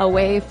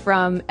away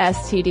from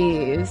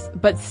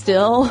STDs, but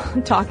still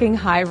talking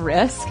high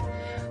risk,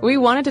 we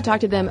wanted to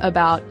talk to them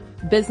about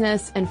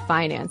business and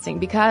financing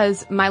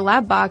because My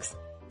Lab Box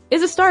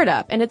is a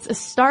startup, and it's a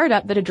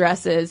startup that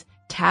addresses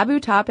taboo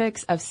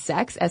topics of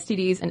sex,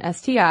 STDs, and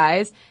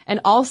STIs, and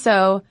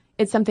also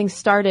it's something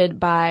started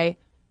by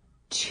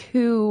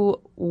two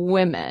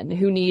women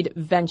who need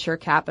venture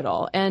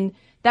capital. And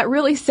that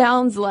really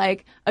sounds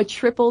like a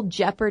triple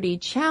jeopardy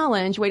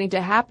challenge waiting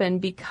to happen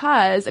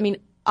because,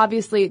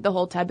 obviously the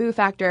whole taboo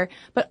factor,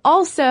 but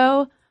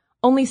also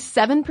only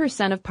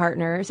 7% of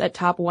partners at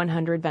top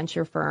 100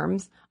 venture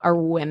firms are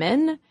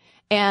women,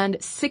 and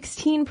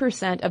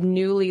 16% of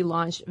newly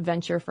launched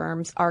venture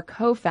firms are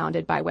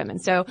co-founded by women.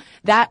 So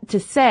that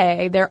to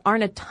say there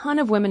aren't a ton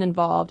of women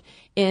involved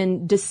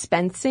in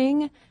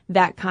dispensing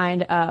that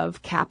kind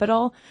of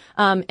capital.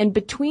 And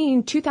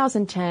between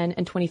 2010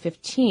 and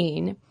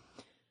 2015,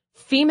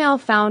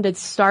 female-founded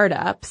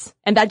startups,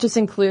 and that just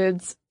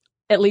includes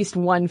at least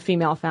one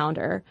female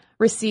founder,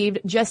 received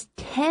just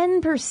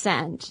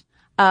 10%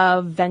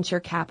 of venture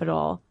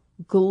capital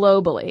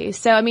globally.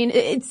 So,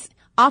 it's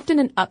often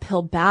an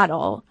uphill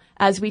battle,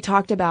 as we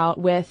talked about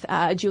with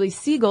Julie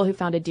Siegel, who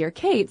founded Dear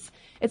Kate's.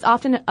 It's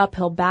often an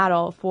uphill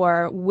battle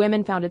for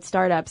women-founded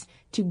startups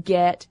to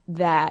get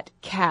that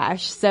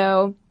cash.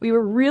 So we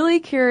were really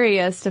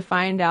curious to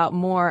find out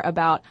more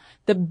about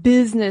the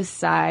business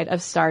side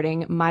of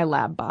starting My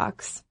Lab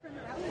Box.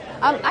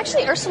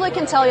 Actually, Ursula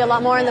can tell you a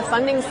lot more on the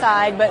funding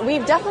side, but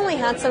we've definitely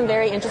had some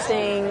very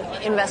interesting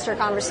investor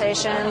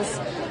conversations.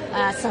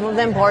 Some of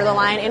them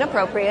borderline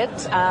inappropriate.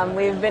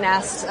 We've been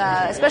asked,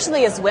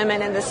 especially as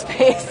women in this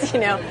space,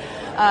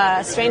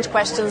 strange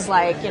questions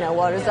like,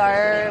 what is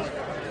our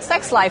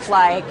sex life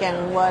like,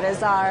 and what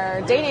is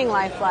our dating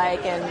life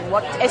like, and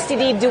what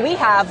STD do we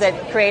have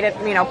that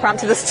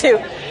prompted us to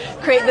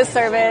create this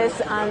service.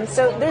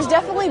 So there's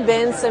definitely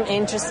been some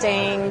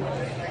interesting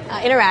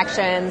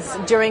interactions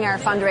during our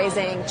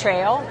fundraising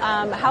trail.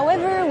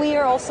 However, we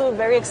are also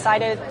very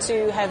excited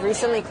to have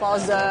recently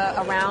closed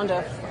a round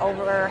of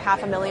over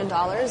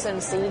 $500,000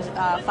 in seed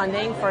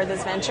funding for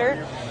this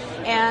venture.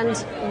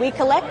 And we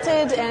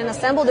collected and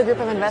assembled a group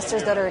of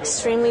investors that are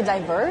extremely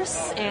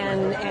diverse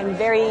and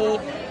very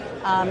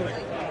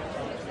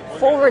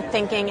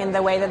forward-thinking in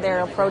the way that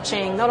they're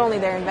approaching not only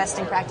their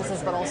investing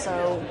practices, but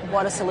also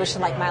what a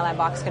solution like My Lab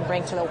Box can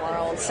bring to the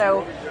world.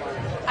 So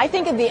I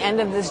think at the end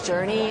of this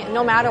journey,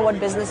 no matter what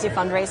business you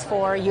fundraise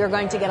for, you're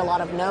going to get a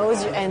lot of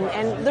no's,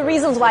 and the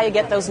reasons why you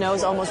get those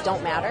no's almost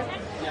don't matter.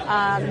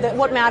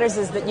 What matters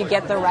is that you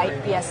get the right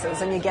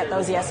yeses, and you get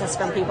those yeses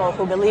from people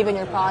who believe in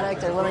your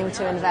product, are willing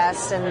to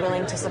invest, and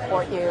willing to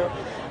support you.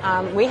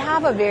 We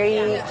have a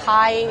very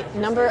high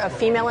number of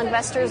female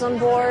investors on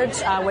board,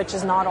 which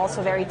is not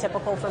also very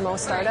typical for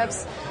most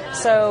startups.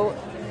 So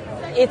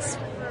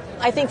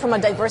I think from a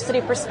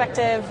diversity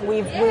perspective,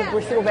 we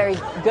feel very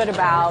good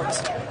about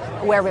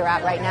where we're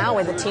at right now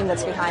with the team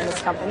that's behind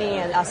this company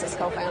and us as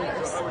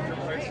co-founders.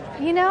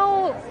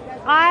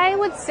 I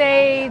would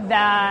say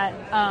that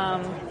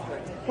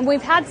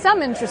we've had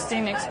some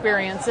interesting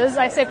experiences.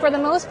 I say for the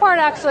most part,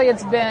 actually,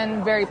 it's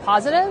been very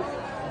positive.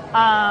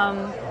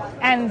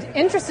 And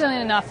interestingly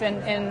enough,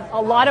 in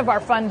a lot of our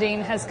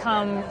funding has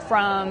come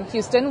from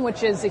Houston,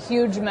 which is a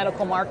huge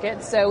medical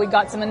market. So we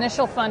got some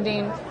initial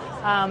funding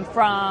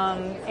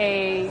from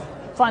a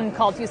fund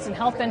called Houston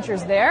Health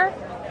Ventures there,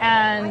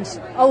 and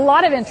a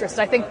lot of interest.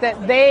 I think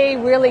that they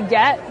really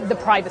get the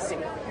privacy.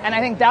 And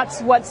I think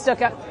that's what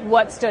stood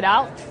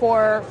out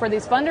for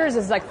these funders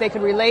is like they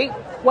could relate,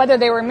 whether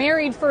they were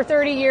married for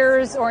 30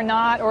 years or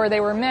not, or they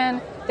were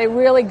men, they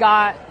really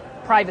got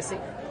privacy.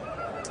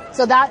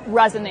 So that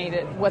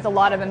resonated with a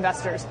lot of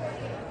investors.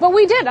 But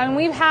we did.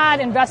 We've had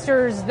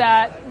investors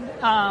that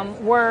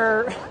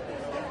were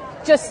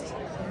just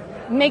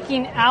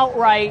making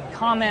outright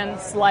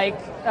comments like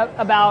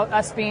about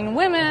us being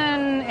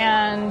women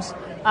and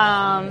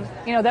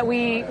that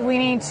we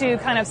need to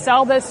kind of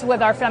sell this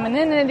with our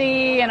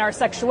femininity and our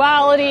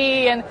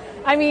sexuality, and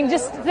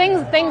just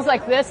things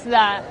like this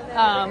that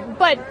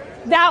but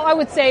that I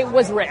would say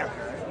was rare.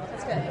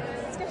 That's good.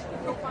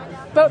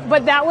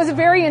 But that was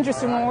very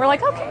interesting when we're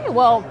like, okay,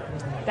 well,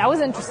 that was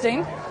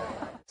interesting.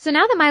 So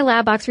now that My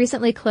Lab Box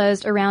recently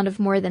closed a round of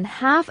more than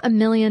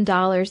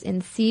 $500,000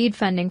 in seed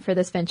funding for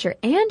this venture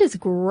and is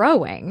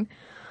growing,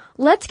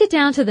 let's get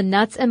down to the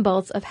nuts and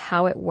bolts of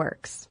how it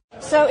works.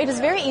 So it is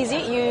very easy.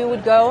 You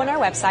would go on our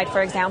website,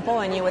 for example,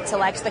 and you would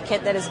select the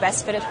kit that is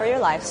best fitted for your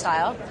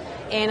lifestyle.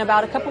 In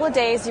about a couple of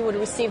days, you would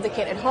receive the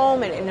kit at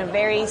home in a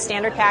very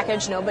standard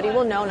package. Nobody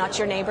will know, not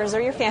your neighbors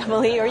or your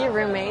family or your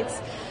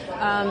roommates.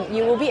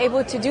 You will be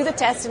able to do the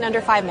test in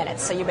under 5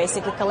 minutes. So you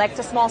basically collect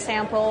a small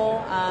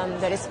sample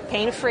that is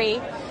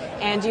pain-free,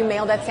 and you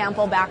mail that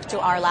sample back to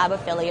our lab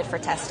affiliate for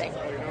testing.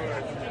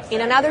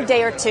 In another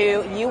day or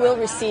two, you will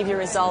receive your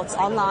results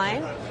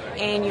online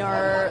in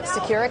your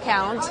secure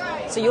account.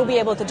 So you'll be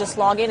able to just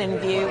log in and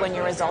view when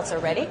your results are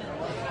ready.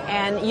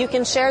 And you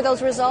can share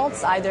those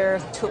results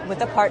either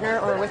with a partner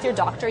or with your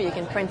doctor. You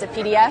can print a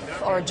PDF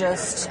or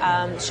just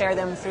share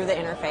them through the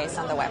interface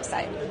on the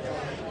website.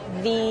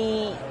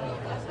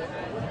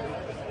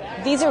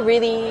 These are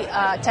really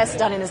tests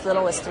done in as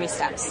little as 3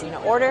 steps.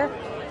 Order,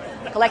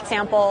 collect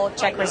sample,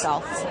 check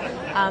results.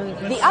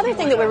 The other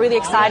thing that we're really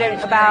excited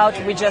about,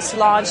 we just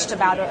launched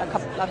about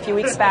a few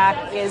weeks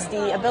back, is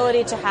the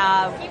ability to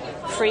have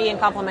free and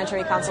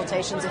complimentary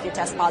consultations if you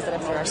test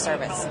positive through our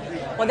service.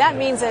 What that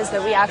means is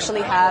that we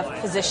actually have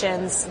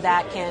physicians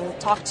that can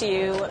talk to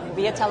you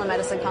via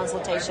telemedicine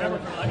consultation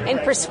and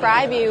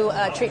prescribe you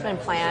a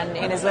treatment plan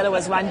in as little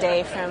as 1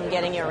 day from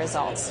getting your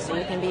results. So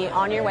you can be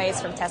on your ways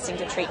from testing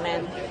to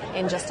treatment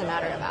in just a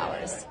matter of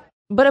hours.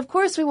 But of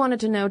course we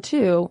wanted to know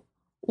too,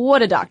 what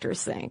do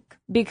doctors think?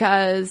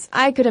 Because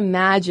I could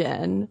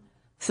imagine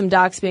some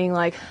docs being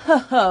like,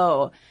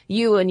 ho,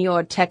 you and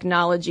your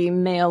technology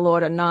mail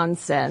order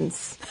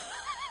nonsense.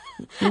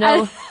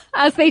 No.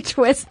 As they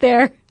twist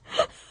their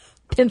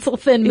pencil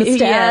thin mustache.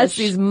 Yes,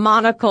 these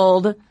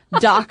monocled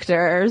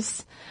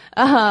doctors.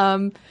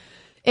 And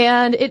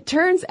it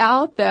turns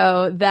out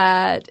though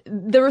that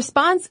the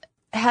response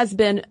has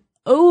been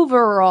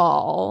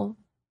overall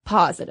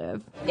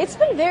positive. It's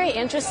been very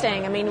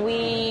interesting. I mean,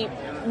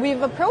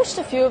 we've approached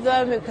a few of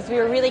them because we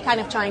were really kind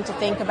of trying to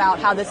think about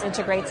how this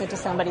integrates into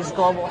somebody's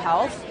global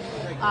health.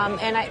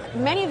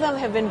 Many of them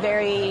have been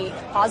very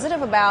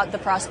positive about the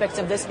prospects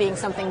of this being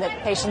something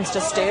that patients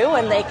just do,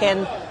 and they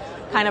can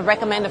kind of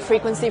recommend a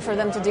frequency for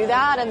them to do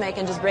that, and they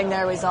can just bring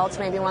their results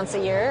maybe once a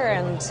year.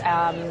 And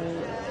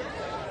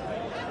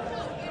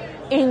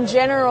in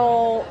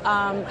general,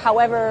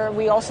 however,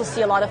 we also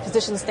see a lot of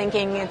physicians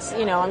thinking it's,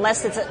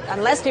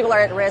 unless people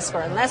are at risk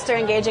or unless they're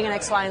engaging in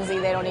X, Y, and Z,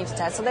 they don't need to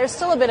test. So there's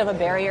still a bit of a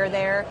barrier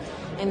there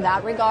in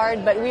that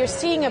regard, but we're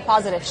seeing a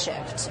positive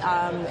shift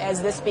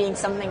as this being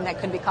something that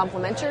could be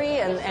complementary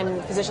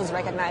and physicians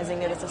recognizing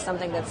that this is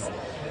something that's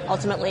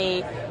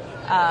ultimately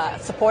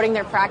supporting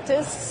their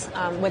practice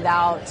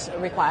without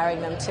requiring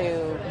them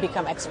to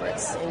become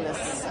experts in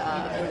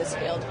this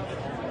field.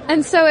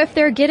 And so if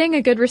they're getting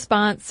a good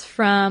response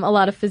from a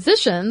lot of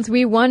physicians,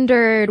 we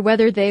wondered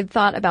whether they'd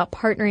thought about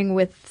partnering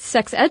with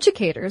sex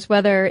educators,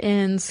 whether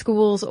in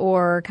schools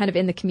or kind of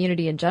in the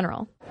community in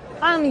general.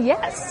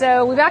 Yes.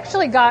 So we've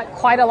actually got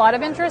quite a lot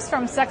of interest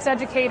from sex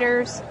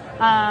educators.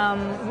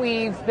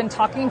 We've been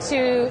talking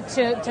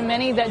to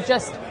many that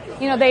just,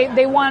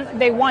 they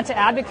want to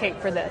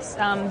advocate for this.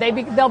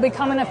 They'll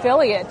become an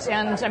affiliate,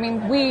 and I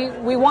mean,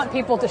 we want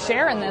people to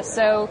share in this.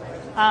 So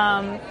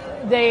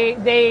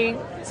they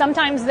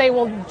sometimes they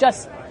will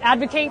just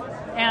advocate,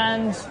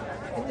 and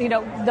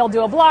they'll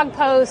do a blog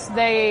post.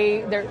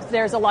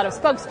 There's a lot of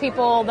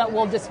spokespeople that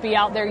will just be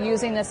out there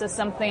using this as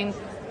something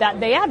that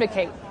they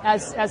advocate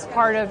as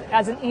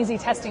an easy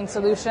testing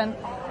solution.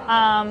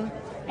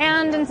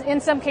 And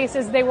in some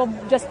cases, they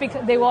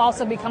will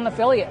also become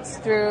affiliates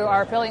through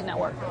our affiliate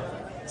network.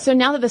 So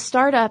now that the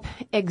startup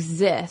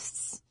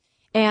exists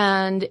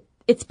and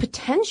its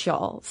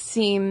potential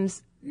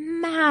seems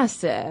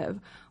massive,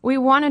 we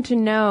wanted to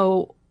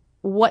know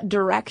what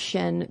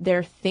direction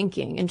they're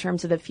thinking in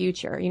terms of the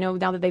future.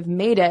 Now that they've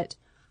made it,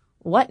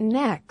 what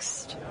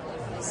next?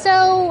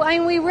 So, I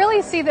mean, we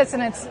really see this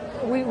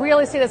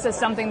as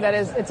something that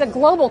it's a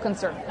global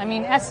concern. I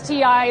mean,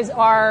 STIs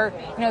are,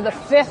 the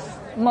 5th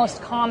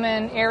most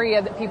common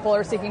area that people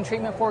are seeking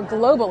treatment for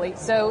globally.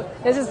 So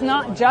this is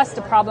not just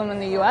a problem in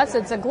the U.S.,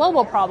 it's a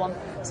global problem.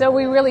 So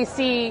we really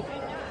see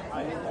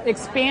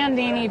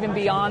expanding even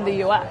beyond the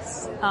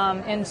U.S.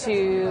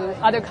 Into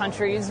other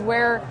countries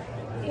where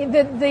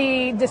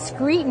the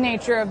discrete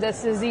nature of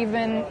this is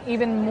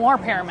even more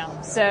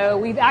paramount. So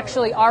we've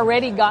actually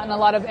already gotten a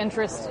lot of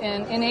interest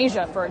in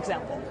Asia, for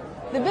example.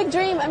 The big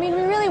dream, I mean,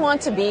 we really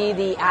want to be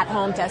the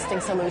at-home testing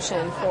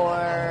solution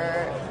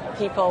for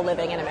people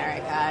living in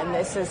America. And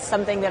this is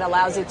something that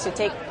allows you to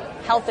take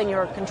health in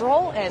your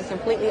control and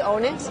completely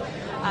own it.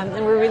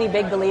 And we're really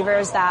big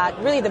believers that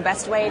really the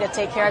best way to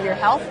take care of your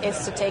health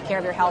is to take care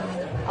of your health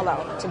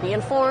alone, to be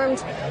informed,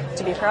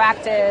 to be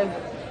proactive,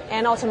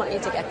 and ultimately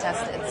to get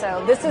tested.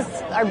 So this is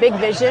our big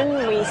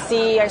vision. We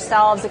see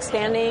ourselves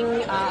expanding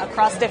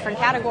across different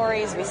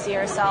categories. We see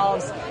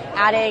ourselves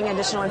adding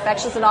additional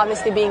infections and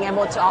obviously being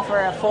able to offer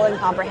a full and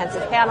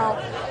comprehensive panel.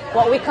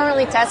 What we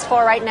currently test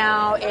for right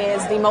now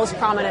is the most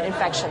prominent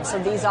infections. So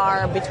these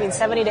are between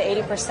 70 to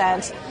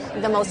 80%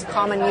 the most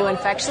common new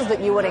infections that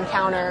you would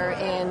encounter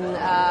in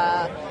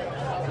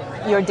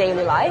your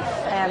daily life.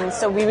 And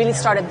so we really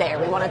started there.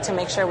 We wanted to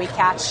make sure we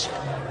catch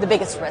the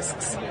biggest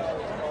risks.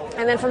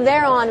 And then from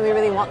there on, we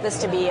really want this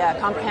to be a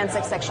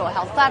comprehensive sexual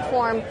health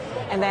platform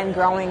and then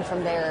growing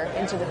from there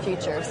into the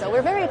future. So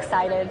we're very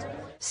excited.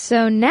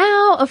 So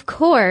now, of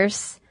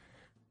course,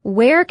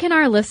 where can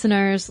our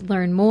listeners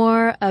learn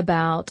more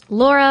about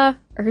Laura,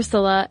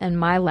 Ursula, and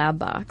My Lab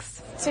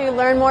Box? To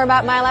learn more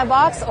about My Lab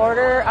Box,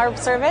 order our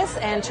service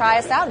and try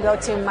us out. Go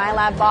to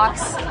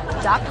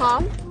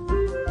mylabbox.com.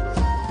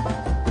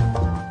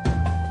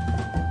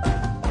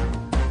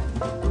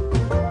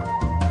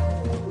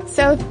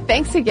 So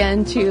thanks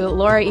again to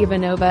Laura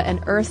Ivanova and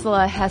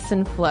Ursula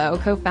Hessen-Flo,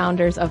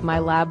 co-founders of My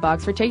Lab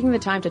Box, for taking the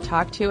time to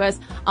talk to us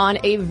on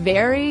a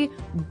very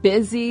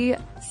busy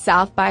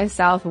South by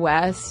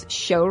Southwest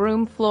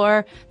showroom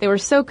floor. They were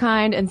so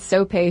kind and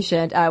so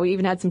patient. We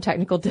even had some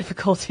technical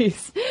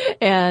difficulties,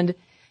 and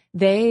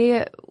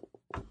they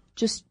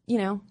just,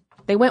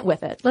 they went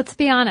with it. Let's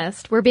be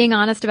honest. We're being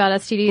honest about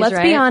STDs, right?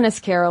 Let's be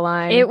honest,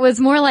 Caroline. It was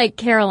more like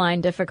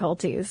Caroline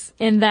difficulties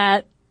in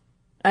that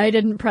I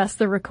didn't press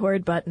the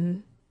record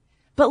button.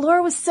 But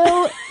Laura was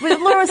so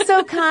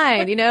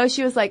kind.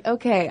 She was like,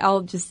 okay,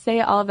 I'll just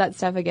say all of that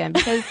stuff again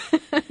because,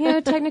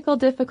 technical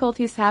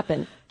difficulties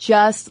happen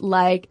just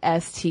like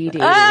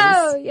STDs.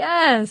 Oh,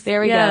 yes.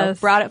 There we go.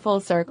 Brought it full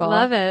circle.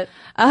 Love it.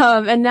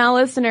 And now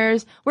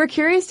listeners, we're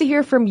curious to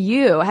hear from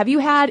you. Have you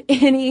had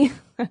any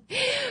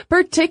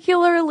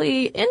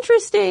particularly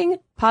interesting,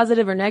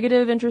 positive or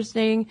negative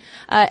interesting,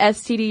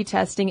 STD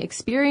testing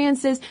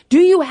experiences? Do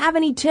you have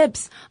any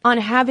tips on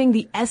having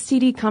the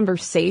STD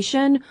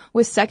conversation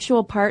with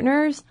sexual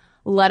partners?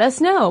 Let us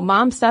know.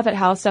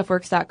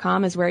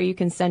 momstuff@howstuffworks.com is where you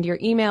can send your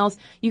emails.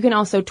 You can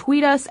also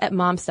tweet us at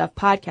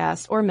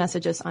momstuffpodcast or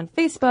message us on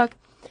Facebook.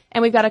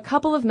 And we've got a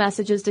couple of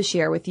messages to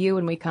share with you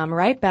when we come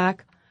right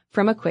back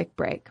from a quick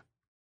break.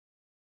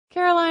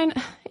 Caroline,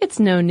 it's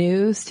no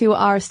news to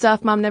our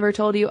Stuff Mom Never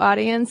Told You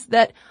audience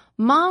that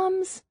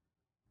moms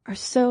are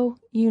so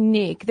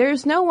unique.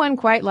 There's no one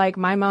quite like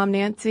my mom,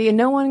 Nancy, and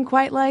no one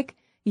quite like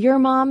your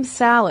mom,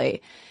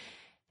 Sally.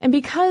 And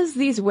because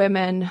these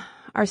women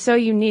are so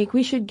unique,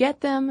 we should get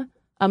them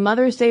a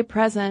Mother's Day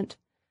present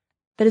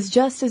that is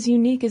just as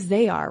unique as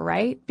they are,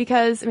 right?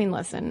 Because,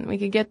 listen, we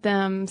could get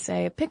them,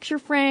 say, a picture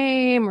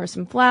frame or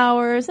some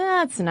flowers.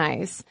 That's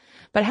nice.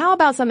 But how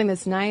about something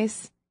that's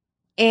nice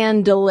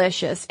and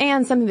delicious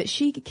and something that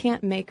she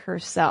can't make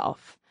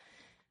herself?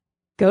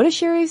 Go to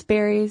Sherry's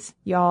Berries,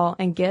 y'all,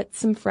 and get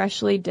some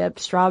freshly dipped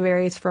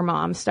strawberries for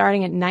mom,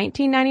 starting at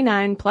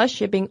 $19.99 plus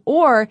shipping,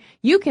 or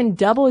you can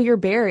double your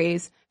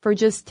berries for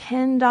just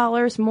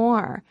 $10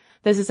 more.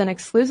 This is an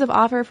exclusive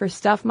offer for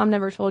Stuff Mom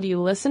Never Told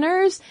You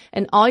listeners,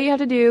 and all you have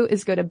to do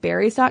is go to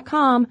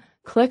berries.com,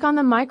 click on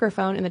the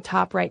microphone in the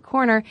top right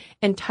corner,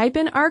 and type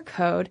in our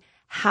code,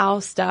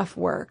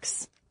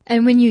 HowStuffWorks.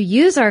 And when you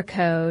use our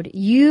code,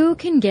 you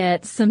can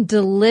get some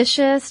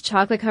delicious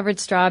chocolate-covered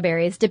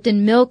strawberries dipped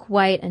in milk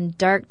white and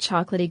dark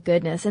chocolatey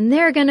goodness. And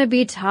they're going to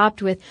be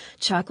topped with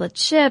chocolate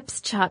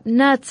chips, chopped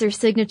nuts, or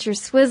signature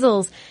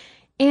swizzles.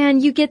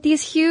 And you get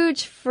these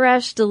huge,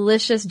 fresh,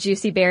 delicious,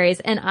 juicy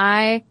berries. And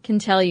I can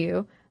tell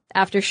you,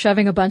 after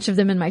shoving a bunch of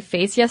them in my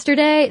face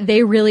yesterday,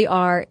 they really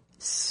are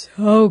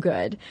so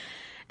good.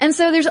 And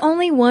so there's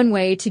only one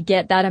way to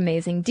get that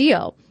amazing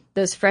deal.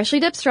 Those freshly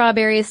dipped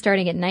strawberries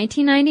starting at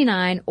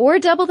 $19.99 or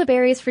double the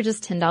berries for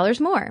just $10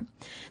 more.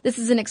 This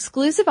is an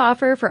exclusive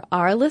offer for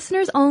our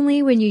listeners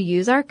only when you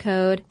use our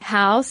code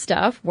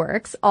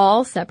HowStuffWorks,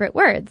 all separate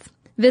words.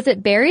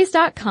 Visit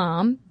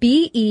berries.com,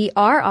 berries.com,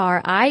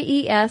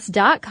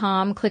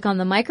 click on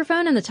the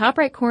microphone in the top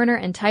right corner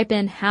and type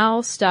in How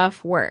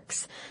Stuff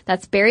Works.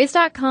 That's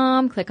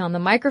berries.com, click on the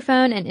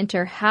microphone and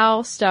enter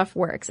How Stuff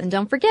Works. And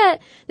don't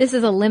forget, this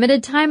is a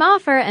limited time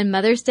offer and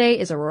Mother's Day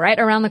is right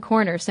around the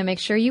corner, so make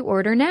sure you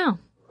order now.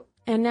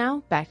 And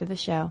now, back to the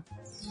show.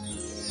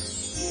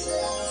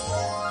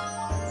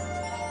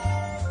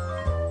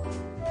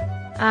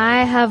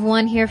 I have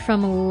one here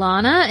from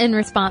Lana in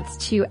response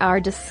to our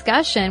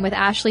discussion with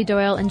Ashley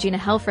Doyle and Gina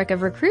Helfrich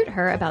of Recruit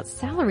Her about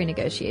salary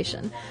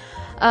negotiation.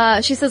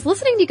 She says,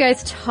 listening to you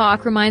guys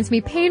talk reminds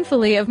me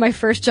painfully of my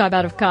first job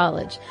out of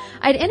college.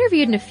 I'd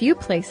interviewed in a few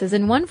places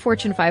and one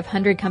Fortune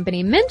 500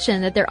 company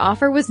mentioned that their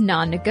offer was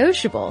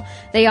non-negotiable.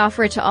 They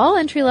offer it to all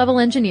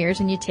entry-level engineers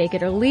and you take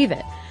it or leave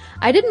it.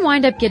 I didn't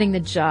wind up getting the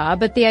job,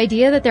 but the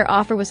idea that their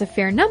offer was a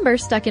fair number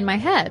stuck in my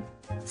head.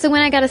 So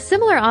when I got a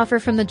similar offer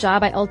from the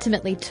job I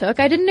ultimately took,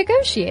 I didn't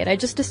negotiate. I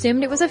just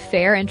assumed it was a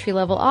fair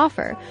entry-level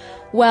offer.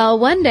 Well,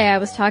 one day I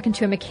was talking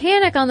to a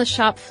mechanic on the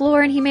shop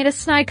floor and he made a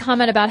snide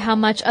comment about how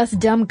much us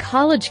dumb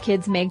college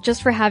kids make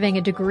just for having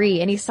a degree,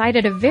 and he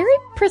cited a very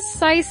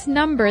precise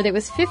number that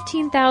was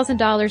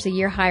 $15,000 a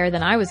year higher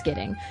than I was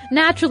getting.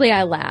 Naturally,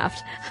 I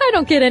laughed. I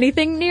don't get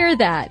anything near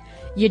that.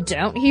 You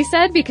don't, he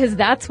said, because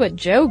that's what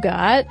Joe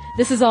got.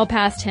 This is all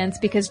past tense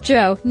because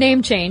Joe,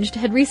 name changed,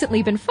 had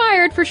recently been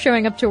fired for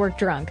showing up to work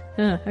drunk.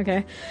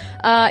 Okay.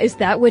 Is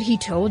that what he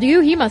told you?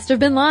 He must have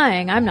been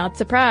lying. I'm not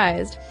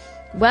surprised.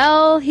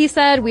 Well, he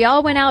said, we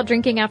all went out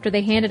drinking after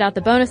they handed out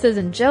the bonuses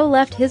and Joe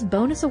left his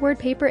bonus award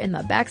paper in the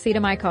backseat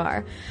of my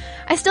car.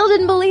 I still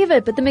didn't believe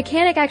it, but the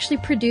mechanic actually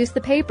produced the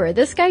paper.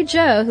 This guy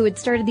Joe, who had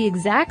started the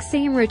exact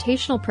same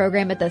rotational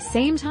program at the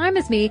same time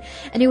as me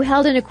and who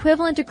held an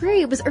equivalent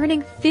degree, was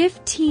earning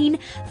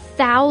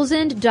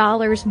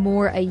 $15,000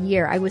 more a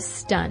year. I was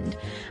stunned.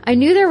 I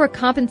knew there were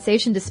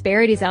compensation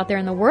disparities out there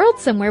in the world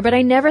somewhere, but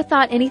I never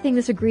thought anything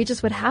this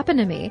egregious would happen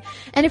to me.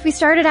 And if we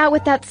started out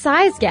with that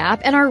size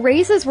gap and our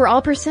raises were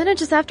all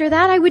percentages after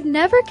that, I would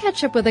never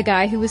catch up with a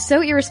guy who was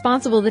so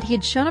irresponsible that he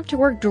had shown up to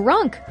work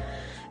drunk.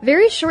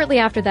 Very shortly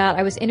after that,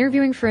 I was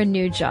interviewing for a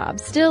new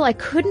job. Still, I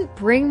couldn't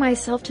bring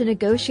myself to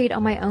negotiate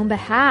on my own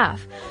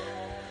behalf.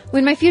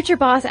 When my future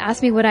boss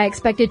asked me what I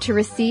expected to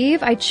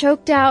receive, I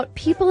choked out,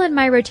 "People in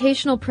my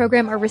rotational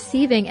program are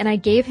receiving," and I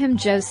gave him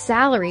Joe's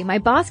salary. My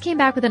boss came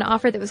back with an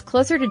offer that was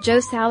closer to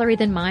Joe's salary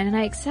than mine, and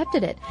I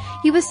accepted it.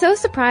 He was so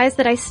surprised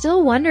that I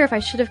still wonder if I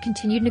should have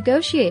continued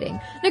negotiating.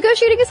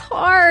 Negotiating is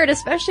hard,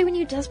 especially when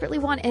you desperately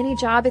want any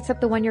job except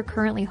the one you're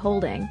currently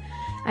holding.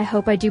 I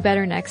hope I do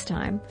better next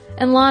time.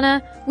 And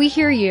Lana, we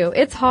hear you.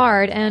 It's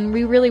hard, and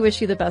we really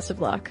wish you the best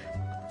of luck.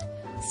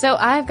 So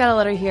I've got a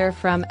letter here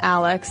from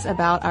Alex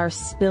about our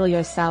Spill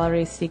Your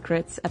Salary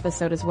Secrets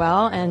episode as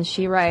well. And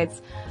she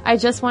writes, "I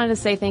just wanted to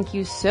say thank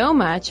you so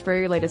much for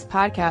your latest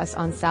podcast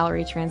on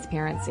salary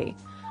transparency.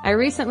 I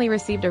recently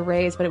received a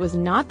raise, but it was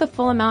not the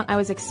full amount I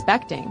was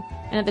expecting.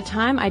 And at the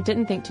time, I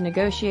didn't think to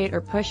negotiate or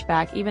push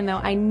back, even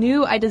though I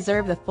knew I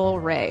deserved the full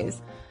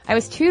raise. I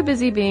was too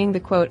busy being the,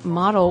 quote,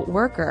 model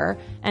worker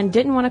and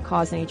didn't want to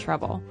cause any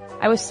trouble.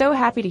 I was so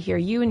happy to hear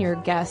you and your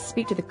guests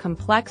speak to the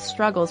complex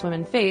struggles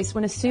women face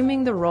when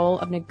assuming the role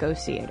of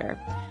negotiator.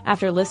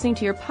 After listening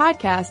to your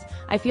podcast,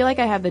 I feel like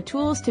I have the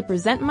tools to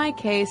present my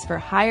case for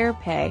higher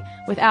pay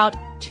without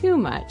too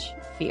much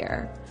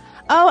fear."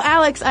 Oh,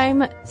 Alex,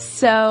 I'm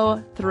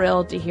so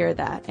thrilled to hear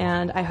that.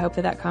 And I hope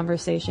that that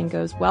conversation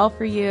goes well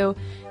for you.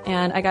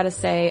 And I got to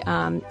say,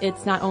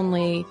 it's not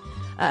only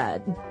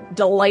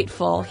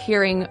delightful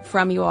hearing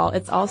from you all,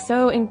 it's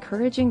also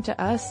encouraging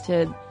to us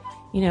to,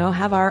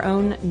 have our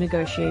own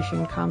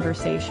negotiation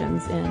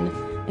conversations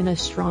in a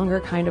stronger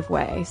kind of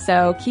way.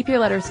 So keep your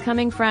letters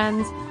coming,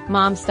 friends.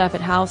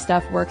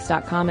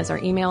 momstuff@howstuffworks.com is our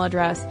email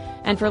address.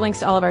 And for links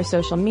to all of our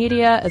social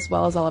media, as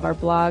well as all of our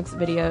blogs,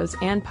 videos,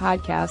 and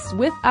podcasts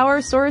with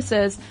our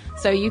sources,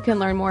 so you can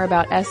learn more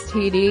about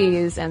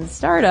STDs and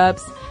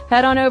startups,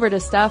 head on over to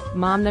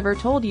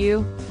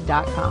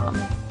stuffmomnevertoldyou.com.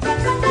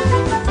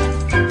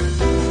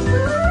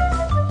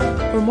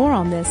 For more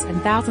on this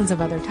and thousands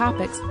of other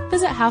topics,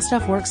 visit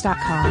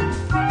howstuffworks.com.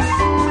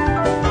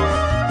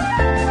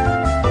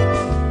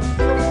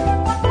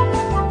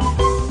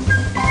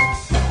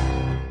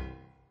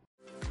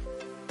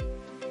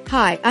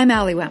 Hi, I'm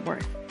Allie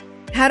Wentworth.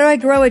 How do I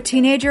grow a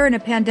teenager in a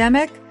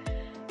pandemic?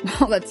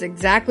 Well, that's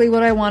exactly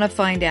what I want to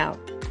find out.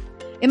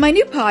 In my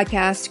new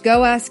podcast,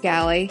 Go Ask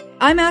Allie,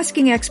 I'm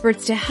asking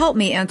experts to help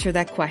me answer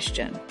that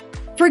question.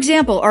 For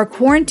example, are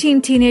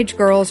quarantined teenage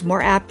girls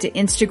more apt to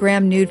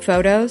Instagram nude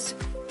photos?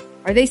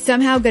 Are they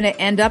somehow going to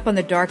end up on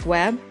the dark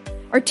web?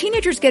 Are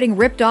teenagers getting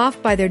ripped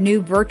off by their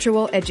new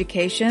virtual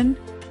education?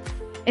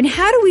 And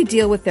how do we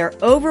deal with their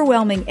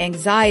overwhelming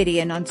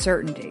anxiety and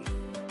uncertainty?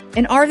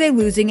 And are they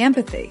losing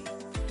empathy?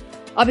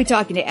 I'll be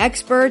talking to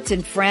experts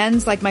and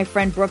friends like my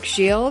friend Brooke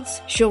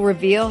Shields. She'll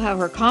reveal how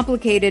her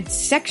complicated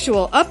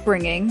sexual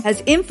upbringing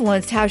has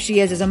influenced how she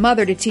is as a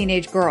mother to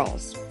teenage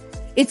girls.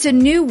 It's a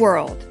new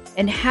world,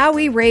 and how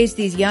we raise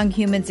these young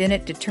humans in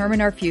it determine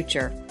our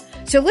future.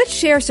 So let's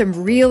share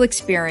some real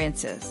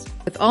experiences,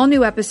 with all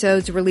new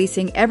episodes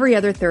releasing every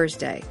other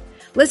Thursday.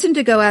 Listen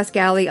to Go Ask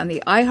Allie on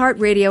the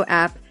iHeartRadio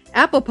app,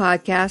 Apple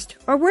Podcast,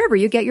 or wherever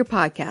you get your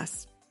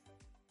podcasts.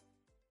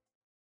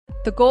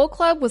 The Gold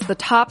Club was the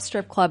top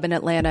strip club in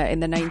Atlanta in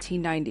the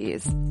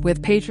 1990s,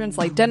 with patrons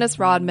like Dennis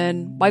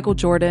Rodman, Michael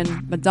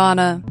Jordan,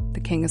 Madonna,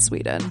 the King of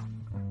Sweden.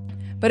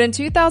 But in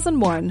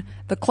 2001,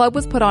 the club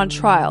was put on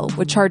trial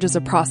with charges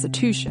of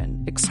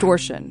prostitution,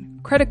 extortion,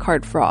 credit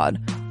card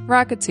fraud,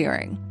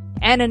 racketeering,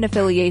 and an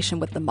affiliation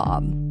with the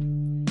mob.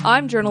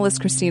 I'm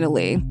journalist Christina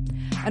Lee,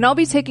 and I'll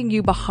be taking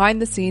you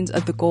behind the scenes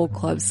of the Gold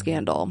Club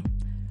scandal,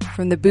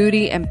 from the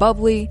booty and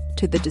bubbly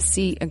to the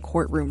deceit and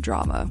courtroom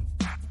drama.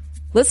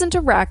 Listen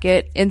to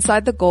Racket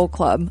Inside the Gold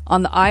Club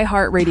on the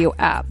iHeartRadio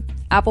app,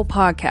 Apple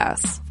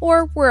Podcasts,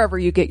 or wherever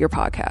you get your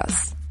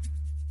podcasts.